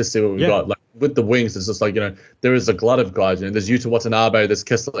out. Let's just see what we've got. Like with the wings, it's just like, there is a glut of guys. There's Yuta Watanabe, there's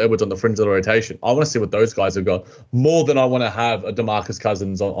Kessler Edwards on the fringe of the rotation. I want to see what those guys have got more than I want to have a DeMarcus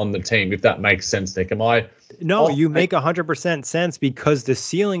Cousins on the team, if that makes sense, Nick. No, you make 100% sense because the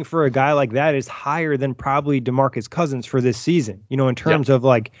ceiling for a guy like that is higher than probably DeMarcus Cousins for this season, in terms of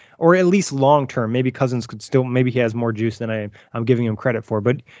like, or at least long term. Maybe Cousins could still, maybe he has more juice than I'm giving him credit for.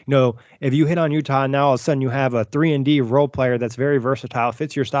 But, if you hit on Utah and now all of a sudden you have a 3-and-D role player that's very versatile,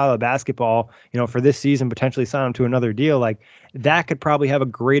 fits your style of basketball, for this season, potentially sign him to another deal, like that could probably have a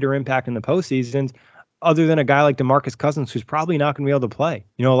greater impact in the postseasons. other than a guy like DeMarcus Cousins, who's probably not going to be able to play.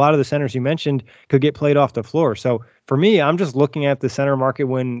 You know, a lot of the centers you mentioned could get played off the floor. So for me, I'm just looking at the center market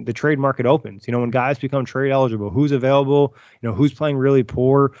when the trade market opens. You know, when guys become trade eligible, who's available, you know, who's playing really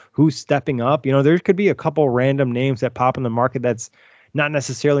poor, who's stepping up. You know, there could be a couple random names that pop in the market that's not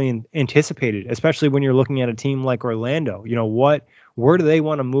necessarily anticipated, especially when you're looking at a team like Orlando. You know, where do they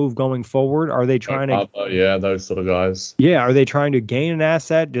want to move going forward? Are they trying to? Yeah, those sort of guys. Yeah, are they trying to gain an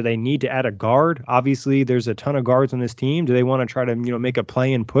asset? Do they need to add a guard? Obviously, there's a ton of guards on this team. Do they want to try to, you know, make a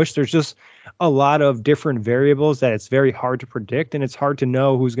play and push? There's just a lot of different variables that it's very hard to predict, and it's hard to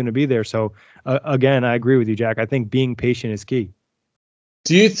know who's going to be there. So, again, I agree with you, Jack. I think being patient is key.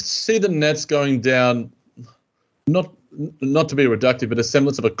 Do you see the Nets going down, not to be reductive, but a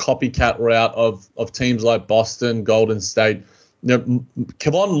semblance of a copycat route of teams like Boston, Golden State? You know,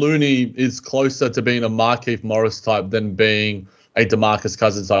 Kevon Looney is closer to being a Markieff Morris type than being a DeMarcus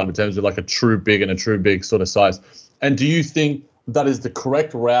Cousins type in terms of like a true big sort of size. And do you think that is the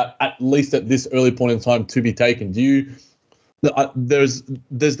correct route, at least at this early point in time, to be taken? Do you? There's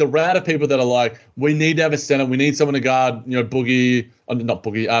the route of people that are like, we need to have a center, we need someone to guard, you know, Joel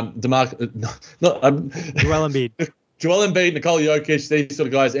Embiid, Nikola Jokic, these sort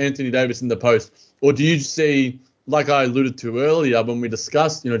of guys, Anthony Davis in the post. Or do you see, like I alluded to earlier when we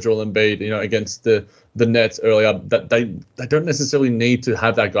discussed, you know, Joel Embiid, you know, against the Nets earlier, that they don't necessarily need to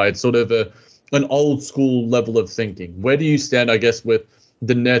have that guy. It's sort of an old school level of thinking. Where do you stand, I guess, with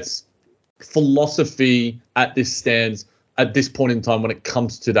the Nets' philosophy at this point in time when it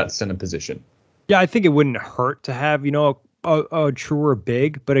comes to that center position? Yeah, I think it wouldn't hurt to have, you know, a truer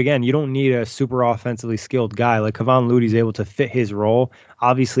big, but again, you don't need a super offensively skilled guy. Like Kevon Looney's able to fit his role.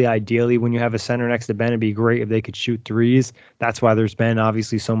 Obviously, ideally, when you have a center next to Ben, it'd be great if they could shoot threes. That's why there's been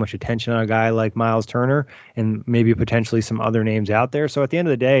obviously so much attention on a guy like Miles Turner and maybe potentially some other names out there. So at the end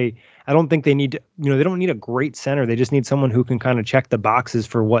of the day, I don't think they need to, you know, they don't need a great center. They just need someone who can kind of check the boxes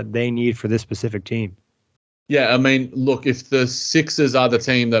for what they need for this specific team. Yeah, I mean, look, if the Sixers are the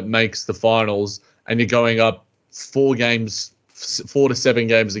team that makes the finals and you're going up 4 to 7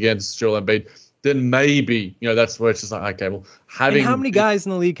 games against Joel Embiid, then maybe, you know, that's where it's just like, okay, well, having... And how many guys in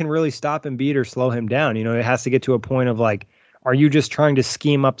the league can really stop Embiid or slow him down? You know, it has to get to a point of like, are you just trying to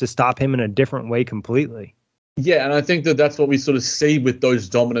scheme up to stop him in a different way completely? Yeah, and I think that's what we sort of see with those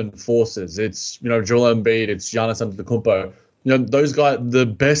dominant forces. It's, you know, Joel Embiid, it's Giannis Antetokounmpo. You know, those guys, the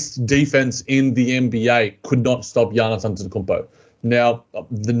best defense in the NBA could not stop Giannis Antetokounmpo. Now,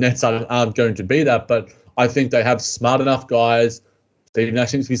 the Nets aren't going to be that, but I think they have smart enough guys. Steve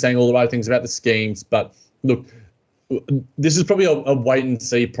Nash seems to be saying all the right things about the schemes. But look, this is probably a wait and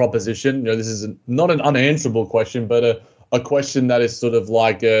see proposition. You know, this is not an unanswerable question, but a question that is sort of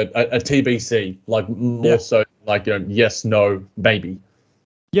like a TBC, like more so like, you know, yes, no, maybe.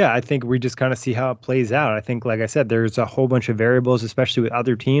 Yeah, I think we just kind of see how it plays out. I think, like I said, there's a whole bunch of variables, especially with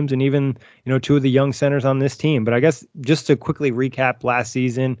other teams and even, you know, 2 of the young centers on this team. But I guess just to quickly recap last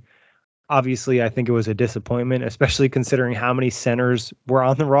season, obviously, I think it was a disappointment, especially considering how many centers were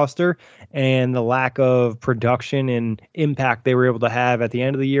on the roster and the lack of production and impact they were able to have at the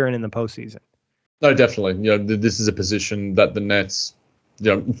end of the year and in the postseason. No, definitely. You know, this is a position that the Nets,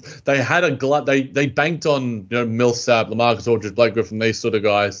 you know, they had they banked on, you know, Millsap, LaMarcus Aldridge, Blake Griffin, these sort of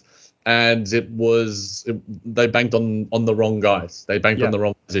guys, and they banked on the wrong guys. They banked on the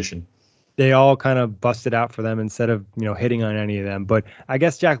wrong position. They all kind of busted out for them instead of, you know, hitting on any of them. But I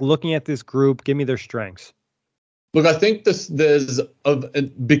guess, Jack, looking at this group, give me their strengths. Look, I think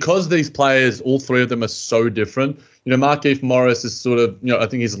because these players, all 3 of them are so different. You know, Markieff Morris is sort of, you know, I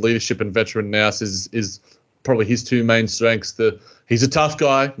think his leadership and veteran-ness is probably his 2 main strengths. He's a tough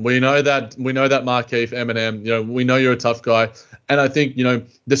guy. We know that Markieff, Eminem, you know, we know you're a tough guy. And I think, you know,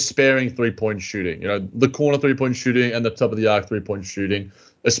 the sparing 3-point shooting, you know, the corner 3-point shooting and the top of the arc 3-point shooting,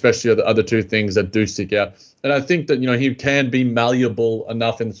 especially are the other 2 things that do stick out. And I think that, you know, he can be malleable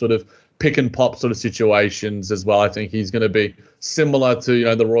enough in sort of pick and pop sort of situations as well. I think he's going to be similar to, you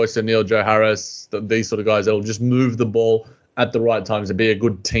know, the Royce O'Neal, Joe Harris, these sort of guys that will just move the ball at the right times and be a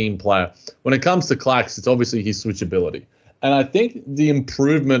good team player. When it comes to Clax, it's obviously his switchability. And I think the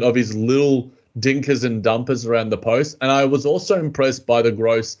improvement of his little dinkers and dumpers around the post. And I was also impressed by the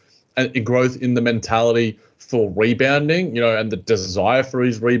growth in the mentality for rebounding, you know, and the desire for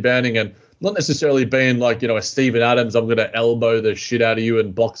his rebounding, and not necessarily being like, you know, a Steven Adams, I'm going to elbow the shit out of you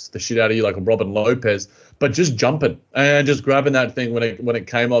and box the shit out of you like a Robin Lopez, but just jumping and just grabbing that thing when it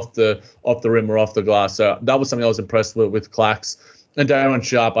came off the rim or off the glass. So that was something I was impressed with Clax. And Darren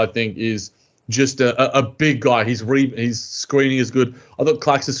Sharp, I think, is just a big guy. His screening is good. I thought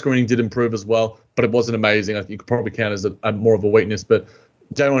Clax's screening did improve as well, but it wasn't amazing. I think you could probably count as more of a weakness. But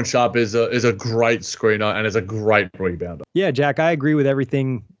Jalen Sharp is a great screener and is a great rebounder. Yeah, Jack, I agree with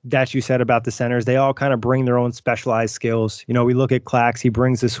everything that you said about the centers. They all kind of bring their own specialized skills. You know, we look at Clax, he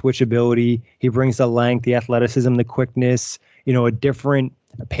brings the switchability, he brings the length, the athleticism, the quickness, you know, a different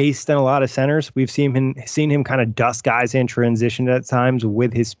pace than a lot of centers. We've seen him kind of dust guys in transition at times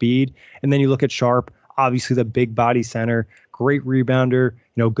with his speed. And then you look at Sharp, obviously the big body center, great rebounder,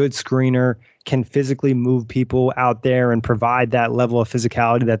 you know, good screener, can physically move people out there and provide that level of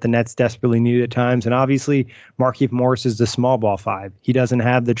physicality that the Nets desperately need at times. And obviously, Markieff Morris is the small ball five. He doesn't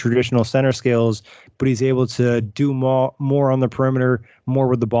have the traditional center skills, but he's able to do more on the perimeter, more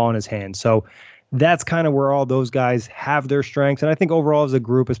with the ball in his hand. So that's kind of where all those guys have their strengths. And I think overall as a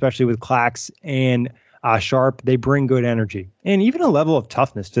group, especially with Clax and Sharp, they bring good energy and even a level of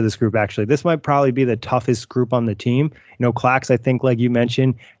toughness to this group. Actually, this might probably be the toughest group on the team. You know, Clax, I think, like you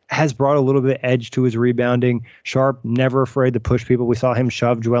mentioned, has brought a little bit of edge to his rebounding. Sharp, never afraid to push people. We saw him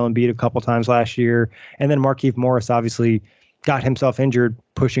shove Joel Embiid a couple times last year. And then Markieff Morris obviously got himself injured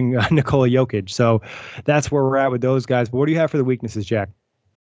pushing Nikola Jokic. So that's where we're at with those guys. But what do you have for the weaknesses, Jack?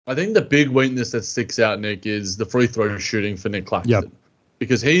 I think the big weakness that sticks out, Nick, is the free throw shooting for Nick Claxton. Yep.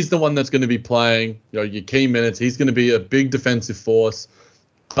 Because he's the one that's going to be playing, you know, your key minutes. He's going to be a big defensive force,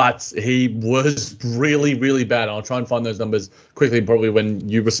 but he was really, really bad. I'll try and find those numbers quickly, probably when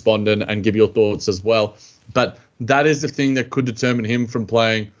you respond and give your thoughts as well. But that is the thing that could determine him from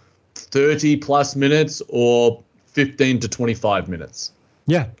playing 30 plus minutes or 15 to 25 minutes.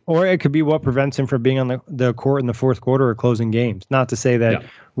 Yeah, or it could be what prevents him from being on the court in the fourth quarter or closing games. Not to say that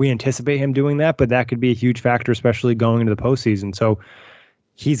we anticipate him doing that, but that could be a huge factor, especially going into the postseason. So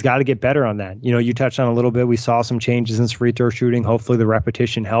he's got to get better on that. You know, you touched on a little bit. We saw some changes in his free throw shooting. Hopefully the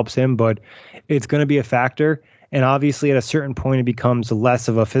repetition helps him, but it's going to be a factor. And obviously at a certain point, it becomes less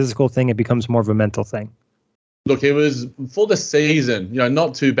of a physical thing. It becomes more of a mental thing. Look, it was for the season, you know,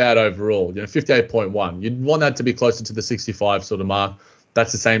 not too bad overall, you know, 58.1. You'd want that to be closer to the 65 sort of mark.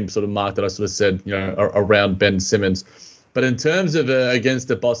 That's the same sort of mark that I sort of said, you know, around Ben Simmons. But in terms of against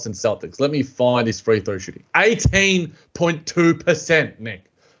the Boston Celtics, let me find his free throw shooting. 18.2%, Nick.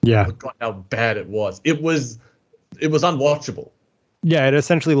 Yeah. I forgot how bad it was. It was unwatchable. Yeah, it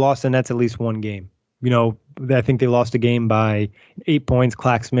essentially lost the Nets at least one game. You know, I think they lost a game by 8 points.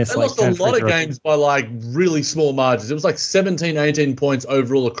 Clax missed they like lost a lot of games by like really small margins. It was like 17, 18 points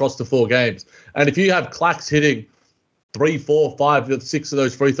overall across the 4 games. And if you have Clax hitting 3, 4, 5, 6 of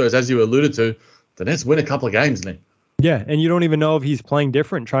those free throws, as you alluded to, the Nets win a couple of games, Nick. Yeah, and you don't even know if he's playing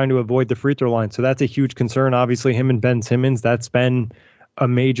different, trying to avoid the free throw line. So that's a huge concern. Obviously, him and Ben Simmons, that's been a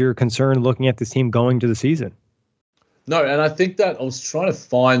major concern looking at this team going to the season. No, and I think that I was trying to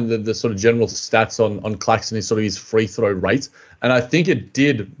find the sort of general stats on Claxton, his free throw rate, and I think it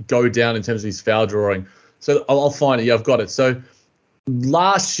did go down in terms of his foul drawing. So I'll find it. Yeah, I've got it. So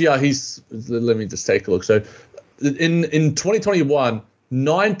last year, let me just take a look. So in 2021,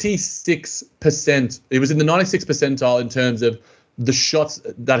 96%, he was in the 96th percentile in terms of the shots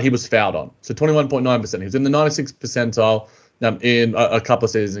that he was fouled on. So 21.9%. He was in the 96th percentile in a couple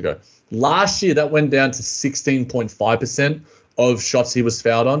of seasons ago. Last year, that went down to 16.5% of shots he was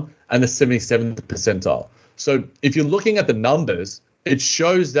fouled on and the 77th percentile. So if you're looking at the numbers, it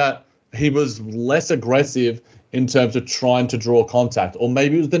shows that he was less aggressive in terms of trying to draw contact, or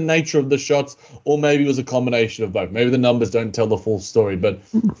maybe it was the nature of the shots, or maybe it was a combination of both. Maybe the numbers don't tell the full story, but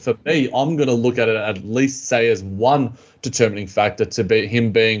for me, I'm going to look at it at least say as one determining factor to be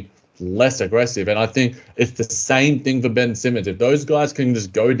him being less aggressive. And I think it's the same thing for Ben Simmons. If those guys can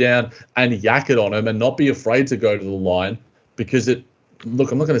just go down and yak it on him and not be afraid to go to the line, because I'm not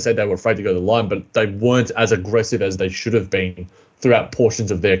going to say they were afraid to go to the line, but they weren't as aggressive as they should have been throughout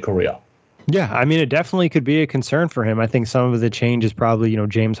portions of their career. Yeah, I mean, it definitely could be a concern for him. I think some of the change is probably, you know,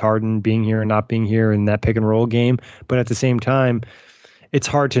 James Harden being here and not being here in that pick and roll game. But at the same time, it's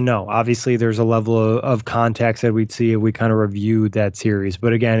hard to know. Obviously, there's a level of context that we'd see if we kind of reviewed that series.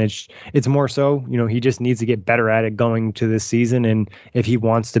 But again, it's more so, you know, he just needs to get better at it going to this season. And if he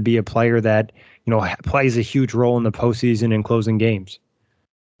wants to be a player that, you know, plays a huge role in the postseason and closing games.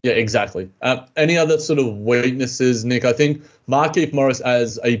 Yeah, exactly. Any other sort of weaknesses, Nick? I think Markieff Morris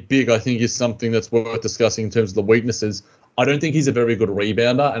as a big, I think, is something that's worth discussing in terms of the weaknesses. I don't think he's a very good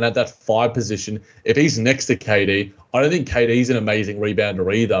rebounder. And at that 5 position, if he's next to KD, I don't think KD's an amazing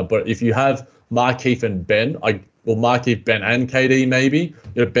rebounder either. But if you have Markieff and Ben, Markieff, Ben, and KD maybe,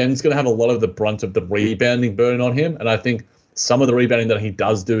 you know, Ben's going to have a lot of the brunt of the rebounding burden on him. And I think some of the rebounding that he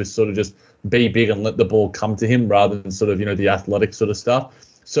does do is sort of just be big and let the ball come to him rather than sort of, you know, the athletic sort of stuff.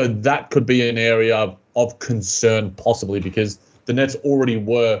 So that could be an area of concern possibly because the Nets already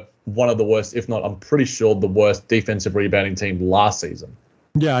were one of the worst, if not, I'm pretty sure the worst defensive rebounding team last season.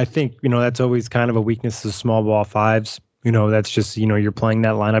 Yeah, I think, that's always kind of a weakness of small ball fives. That's just, you're playing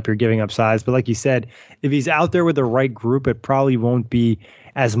that lineup, you're giving up size. But like you said, if he's out there with the right group, it probably won't be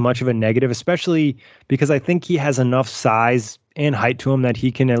as much of a negative, especially because I think he has enough size and height to him that he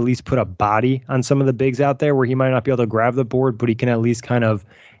can at least put a body on some of the bigs out there where he might not be able to grab the board, but he can at least kind of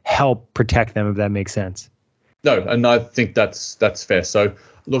help protect them, if that makes sense. No, and I think that's fair. So,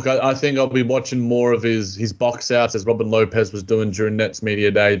 look, I think I'll be watching more of his box outs as Robin Lopez was doing during Nets Media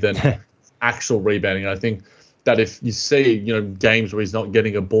Day than actual rebounding. I think that if you see, games where he's not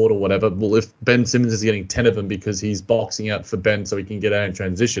getting a board or whatever, well, if Ben Simmons is getting 10 of them because he's boxing out for Ben so he can get out in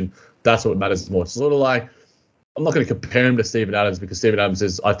transition, that's what matters more. It's sort of like, I'm not going to compare him to Steven Adams because Steven Adams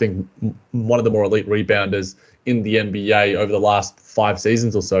is, I think, one of the more elite rebounders in the NBA over the last 5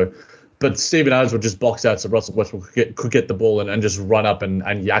 seasons or so. But Steven Adams would just box out so Russell Westbrook could get the ball and just run up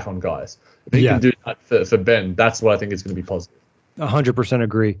and yak on guys. If he can do that for Ben, that's what I think is going to be positive. 100%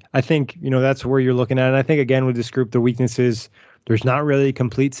 agree. I think, that's where you're looking at. And I think, again, with this group, the weaknesses, there's not really a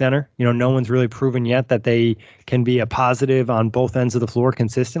complete center. No one's really proven yet that they can be a positive on both ends of the floor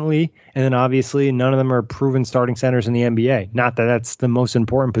consistently. And then obviously none of them are proven starting centers in the NBA. Not that that's the most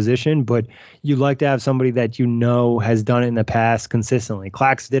important position, but you'd like to have somebody that has done it in the past consistently.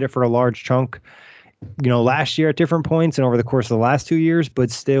 Clax did it for a large chunk, last year at different points and over the course of the last 2 years, but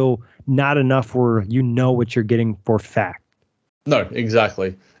still not enough where what you're getting for fact. No,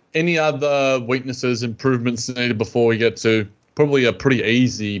 exactly. Any other weaknesses, improvements needed before we get to probably a pretty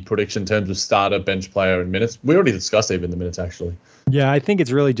easy prediction in terms of starter, bench player, and minutes? We already discussed even the minutes, actually. Yeah, I think it's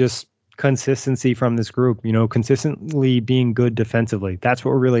really just consistency from this group, consistently being good defensively. That's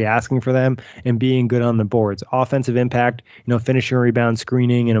what we're really asking for them, and being good on the boards. Offensive impact, finishing, rebound,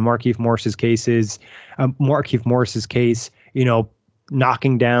 screening, in a Markieff Morris's case,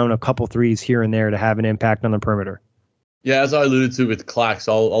 knocking down a couple threes here and there to have an impact on the perimeter. Yeah, as I alluded to with Clax,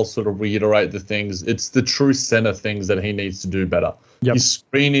 I'll sort of reiterate the things. It's the true center things that he needs to do better. Yep. His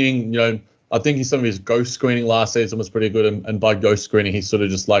screening, I think some of his ghost screening last season was pretty good. And by ghost screening, he sort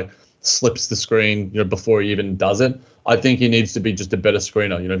of just like slips the screen, before he even does it. I think he needs to be just a better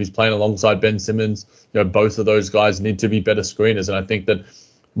screener. If he's playing alongside Ben Simmons, both of those guys need to be better screeners. And I think that,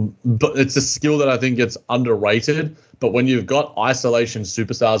 but it's a skill that I think gets underrated. But when you've got isolation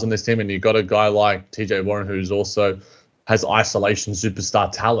superstars on this team and you've got a guy like TJ Warren, who's also has isolation superstar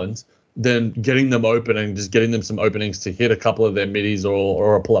talent, then getting them open and just getting them some openings to hit a couple of their middies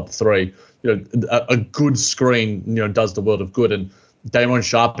or a pull-up three, a good screen, does the world of good. And Day'Ron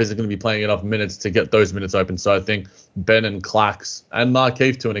Sharpe isn't going to be playing enough minutes to get those minutes open. So I think Ben and Clax and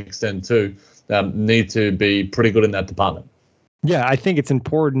Markieff to an extent too need to be pretty good in that department. Yeah, I think it's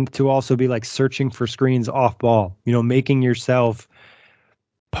important to also be like searching for screens off ball, making yourself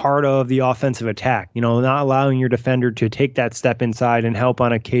part of the offensive attack, not allowing your defender to take that step inside and help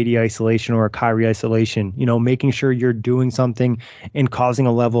on a KD isolation or a Kyrie isolation, making sure you're doing something and causing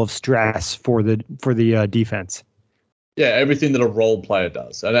a level of stress for the defense. Yeah, everything that a role player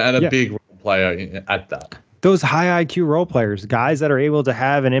does, and a big role player at that. Those high IQ role players, guys that are able to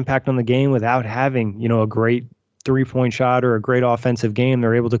have an impact on the game without having, a great 3-point shot or a great offensive game.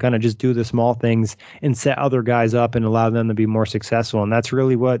 They're able to kind of just do the small things and set other guys up and allow them to be more successful. And that's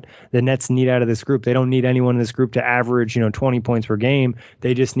really what the Nets need out of this group. They don't need anyone in this group to average, 20 points per game.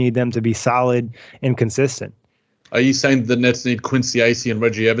 They just need them to be solid and consistent. Are you saying the Nets need Quincy Acey and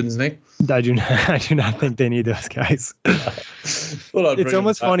Reggie Evans, Nick? I do not think they need those guys. It's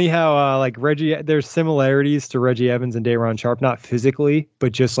almost funny how there's similarities to Reggie Evans and Day'Ron Sharpe, not physically,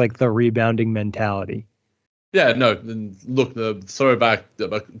 but just like the rebounding mentality. Yeah, no. Look, the throwback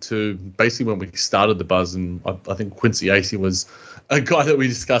to basically when we started the Buzz, and I think Quincy Acey was a guy that we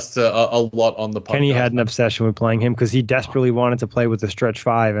discussed a lot on the podcast. Kenny had an obsession with playing him because he desperately wanted to play with the stretch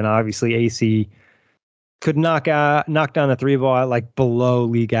five, and obviously Acey could knock down a three ball at like below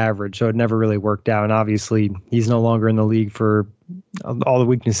league average, so it never really worked out. And obviously, he's no longer in the league for all the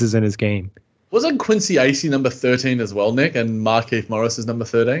weaknesses in his game. Wasn't Quincy Acey number 13 as well, Nick, and Markieff Morris is number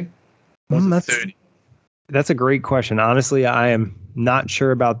 13? That's 30. That's a great question. Honestly, I am not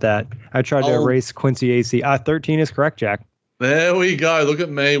sure about that. I tried to erase Quincy Acey. 13 is correct, Jack. There we go. Look at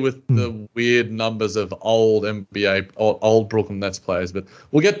me with the weird numbers of old NBA, old Brooklyn Nets players. But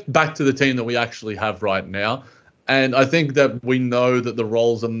we'll get back to the team that we actually have right now. And I think that we know that the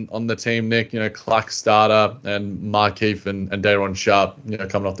roles on the team, Nick, Clax starter and Markieff and Day'Ron Sharpe,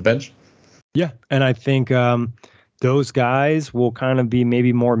 coming off the bench. Yeah, and I think those guys will kind of be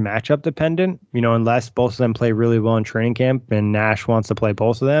maybe more matchup dependent, unless both of them play really well in training camp and Nash wants to play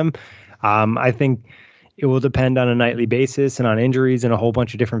both of them. I think it will depend on a nightly basis and on injuries and a whole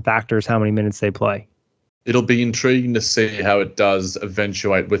bunch of different factors how many minutes they play. It'll be intriguing to see how it does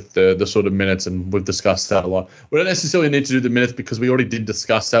eventuate with the sort of minutes, and we've discussed that a lot. We don't necessarily need to do the minutes because we already did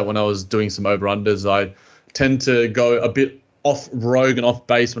discuss that when I was doing some over-unders. I tend to go a bit off rogue and off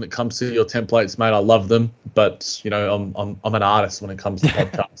base when it comes to your templates, mate. I love them, but I'm an artist when it comes to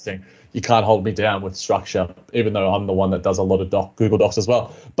podcasting. You can't hold me down with structure, even though I'm the one that does a lot of Google Docs as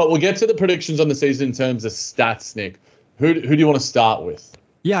well. But we'll get to the predictions on the season in terms of stats, Nick. Who do you want to start with?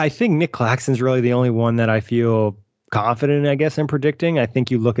 Yeah, I think Nick Claxton's really the only one that I feel confident, I guess, in predicting. I think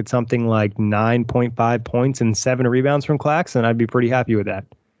you look at something like 9.5 points and 7 rebounds from Claxton, I'd be pretty happy with that.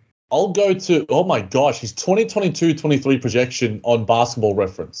 I'll go to, oh my gosh, his 2022-23 projection on Basketball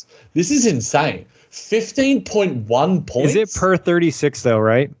Reference. This is insane. 15.1 points. Is it per 36 though,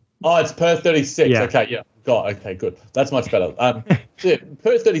 right? Oh, it's per 36. Yeah. Okay, yeah. God, okay, good. That's much better. Yeah,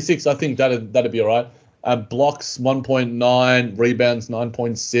 per 36, I think that'd be all right. Blocks 1.9, rebounds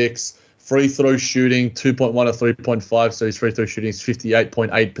 9.6, free throw shooting 2.1 or 3.5. So his free throw shooting is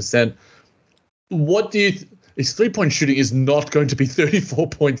 58.8%. What do you? His 3-point shooting is not going to be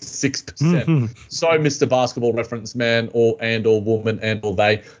 34.6%. Mm-hmm. So, Mr. Basketball Reference man or woman or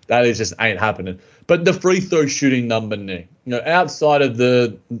they, that is just ain't happening. But the free throw shooting number, Nick, outside of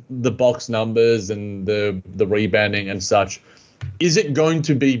the box numbers and the rebounding and such, is it going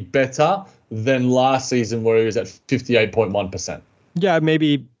to be better than last season where he was at 58.1%? Yeah,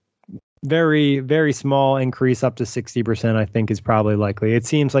 maybe very, very small increase up to 60%, I think, is probably likely. It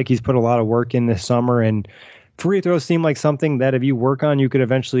seems like he's put a lot of work in this summer, and free throws seem like something that if you work on, you could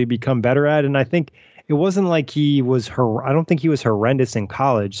eventually become better at. And I think it wasn't like he was I don't think he was horrendous in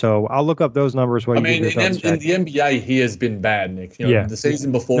college. So I'll look up those numbers while in the NBA, he has been bad, Nick. The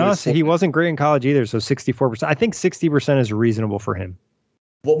season before. No, he wasn't great in college either. So 64%. I think 60% is reasonable for him.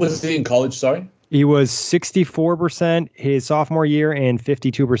 What was he in college? Sorry. He was 64% his sophomore year and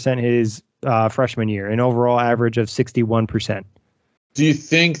 52% his freshman year, an overall average of 61%. Do you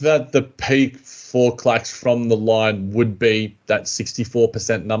think that the peak for Clax from the line would be that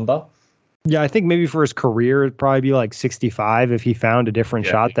 64% number? Yeah, I think maybe for his career, it'd probably be like 65 if he found a different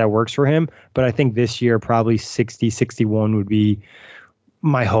shot that works for him. But I think this year, probably 60, 61 would be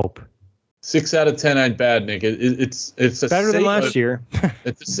my hope. 6 out of 10 ain't bad, Nick. It's a better than last year.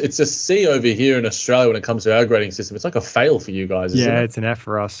 It's a C over here in Australia when it comes to our grading system. It's like a fail for you guys. Isn't it? It's an F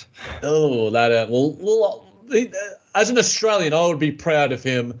for us. Oh, that well. As an Australian, I would be proud of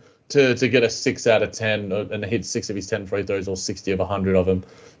him to get a 6 out of 10 and hit 6 of his 10 free throws or 60 of 100 of them.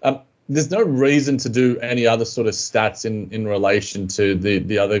 There's no reason to do any other sort of stats in relation to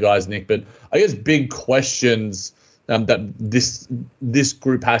the other guys, Nick. But I guess big questions that this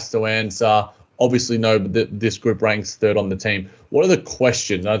group has to answer. Obviously, no, but this group ranks third on the team. What are the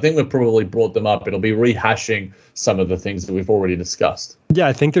questions? I think we've probably brought them up. It'll be rehashing some of the things that we've already discussed. Yeah,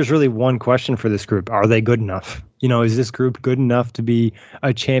 I think there's really one question for this group. Are they good enough? Is this group good enough to be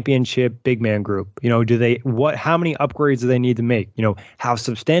a championship big man group? How many upgrades do they need to make? How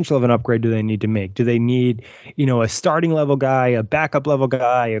substantial of an upgrade do they need to make? Do they need, a starting level guy, a backup level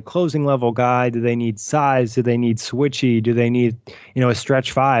guy, a closing level guy? Do they need size? Do they need switchy? Do they need, a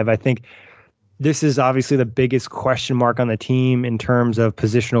stretch five? I think this is obviously the biggest question mark on the team in terms of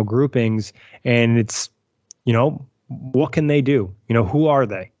positional groupings. And it's, what can they do? Who are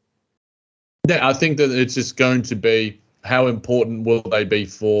they? Yeah, I think that it's just going to be how important will they be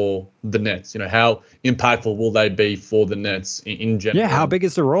for the Nets? How impactful will they be for the Nets in general? Yeah, how big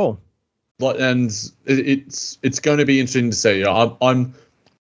is the role? And it's going to be interesting to see.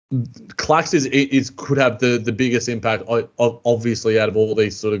 Clax could have the biggest impact, obviously, out of all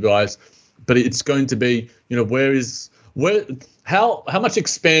these sort of guys. But it's going to be, how much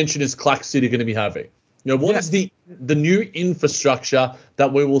expansion is Clax City going to be having? What is the new infrastructure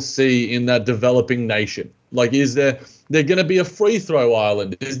that we will see in that developing nation? Like, is there going to be a free throw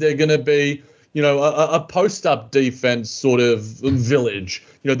island? Is there going to be, a post-up defense sort of village?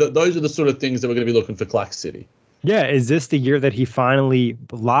 Those are the sort of things that we're going to be looking for Clax City. Yeah, is this the year that he finally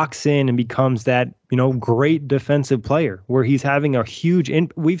locks in and becomes that, great defensive player where he's having a huge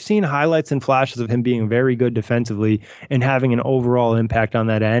we've seen highlights and flashes of him being very good defensively and having an overall impact on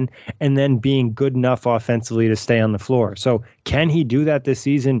that end and then being good enough offensively to stay on the floor. So can he do that this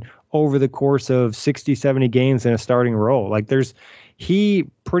season over the course of 60, 70 games in a starting role? Like he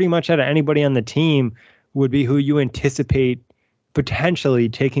pretty much out of anybody on the team would be who you anticipate potentially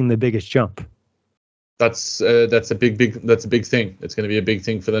taking the biggest jump. That's a big thing. It's going to be a big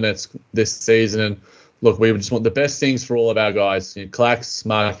thing for the Nets this season. And look, we just want the best things for all of our guys, Clax,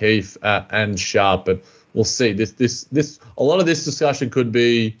 Markieff, and Sharp. But we'll see. This a lot of this discussion could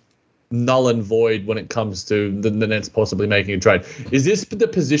be null and void when it comes to the Nets possibly making a trade. Is this the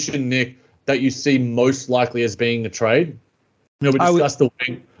position, Nick, that you see most likely as being a trade? You know,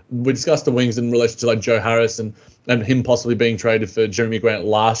 we discussed the wings in relation to like Joe Harris and him possibly being traded for Jeremy Grant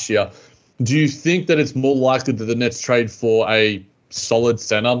last year. Do you think that it's more likely that the Nets trade for a solid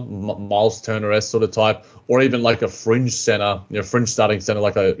center, Miles Turner-esque sort of type, or even like a fringe center, fringe starting center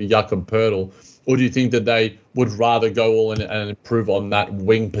like a Jakob Poeltl? Or do you think that they would rather go all in and improve on that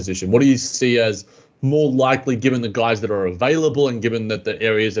wing position? What do you see as more likely given the guys that are available and given that the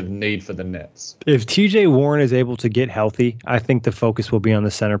areas of need for the Nets? If TJ Warren is able to get healthy, I think the focus will be on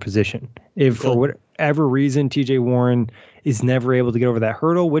the center position. If for whatever reason TJ Warren is never able to get over that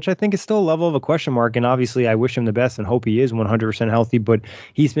hurdle, which I think is still a level of a question mark, and obviously I wish him the best and hope he is 100% healthy, but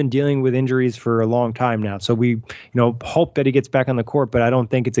he's been dealing with injuries for a long time now. So we, hope that he gets back on the court, but I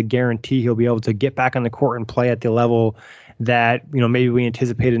don't think it's a guarantee he'll be able to get back on the court and play at the level that, maybe we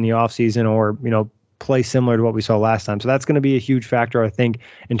anticipated in the offseason or, play similar to what we saw last time. So that's going to be a huge factor, I think,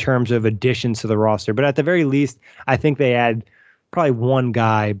 in terms of additions to the roster. But at the very least, I think they add probably one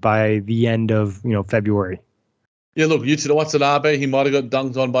guy by the end of, February. Yeah, look, Yuta Watanabe, he might have got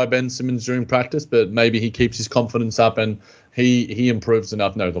dunked on by Ben Simmons during practice, but maybe he keeps his confidence up and he improves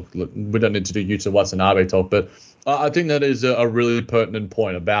enough. No, look, we don't need to do Yuta Watanabe talk, but I think that is a really pertinent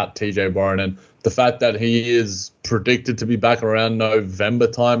point about TJ Warren, and the fact that he is predicted to be back around November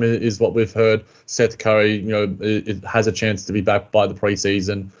time is what we've heard. Seth Curry, it has a chance to be back by the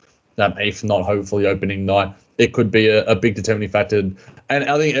preseason, if not hopefully opening night. It could be a big determining factor. And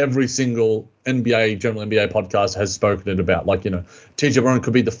I think every single general NBA podcast has spoken it about. Like, TJ Warren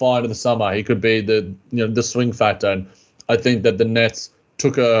could be the find of the summer. He could be the swing factor. And I think that the Nets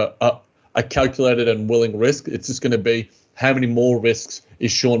took a calculated and willing risk. It's just going to be how many more risks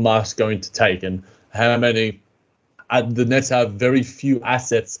is Sean Marks going to take, and how many the Nets have very few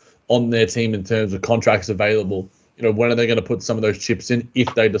assets on their team in terms of contracts available. When are they going to put some of those chips in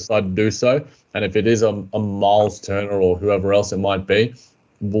if they decide to do so? And if it is a Miles Turner or whoever else it might be,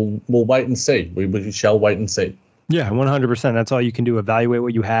 we'll wait and see. We shall wait and see. Yeah, 100%. That's all you can do. Evaluate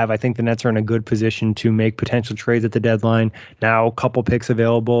what you have. I think the Nets are in a good position to make potential trades at the deadline. Now, a couple picks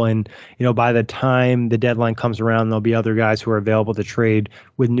available, and by the time the deadline comes around, there'll be other guys who are available to trade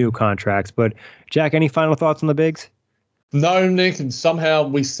with new contracts. But Jack, any final thoughts on the bigs? No, Nick. And somehow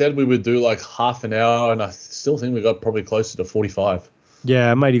we said we would do like half an hour, and I still think we got probably closer to 45.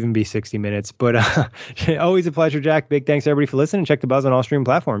 Yeah, it might even be 60 minutes. But always a pleasure, Jack. Big thanks, everybody, for listening. Check the Buzz on all streaming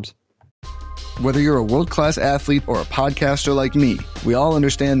platforms. Whether you're a world-class athlete or a podcaster like me, we all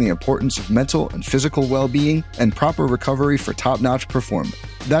understand the importance of mental and physical well-being and proper recovery for top-notch performance.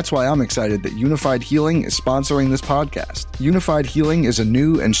 That's why I'm excited that Unified Healing is sponsoring this podcast. Unified Healing is a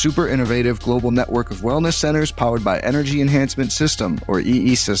new and super innovative global network of wellness centers powered by Energy Enhancement System, or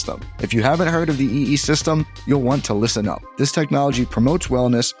EE System. If you haven't heard of the EE System, you'll want to listen up. This technology promotes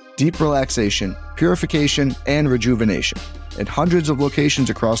wellness, deep relaxation, purification, and rejuvenation. In hundreds of locations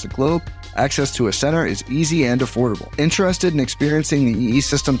across the globe, access to a center is easy and affordable. Interested in experiencing the EE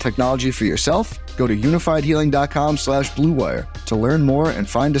System technology for yourself? Go to unifiedhealing.com/bluewire to learn more and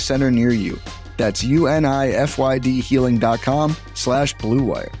find a center near you. That's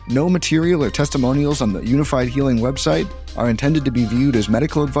unifydhealing.com/bluewire. No material or testimonials on the Unified Healing website are intended to be viewed as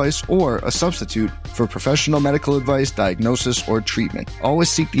medical advice or a substitute for professional medical advice, diagnosis, or treatment.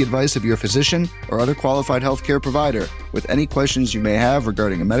 Always seek the advice of your physician or other qualified healthcare provider with any questions you may have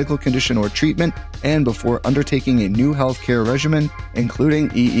regarding a medical condition or treatment and before undertaking a new healthcare regimen,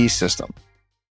 including EE System.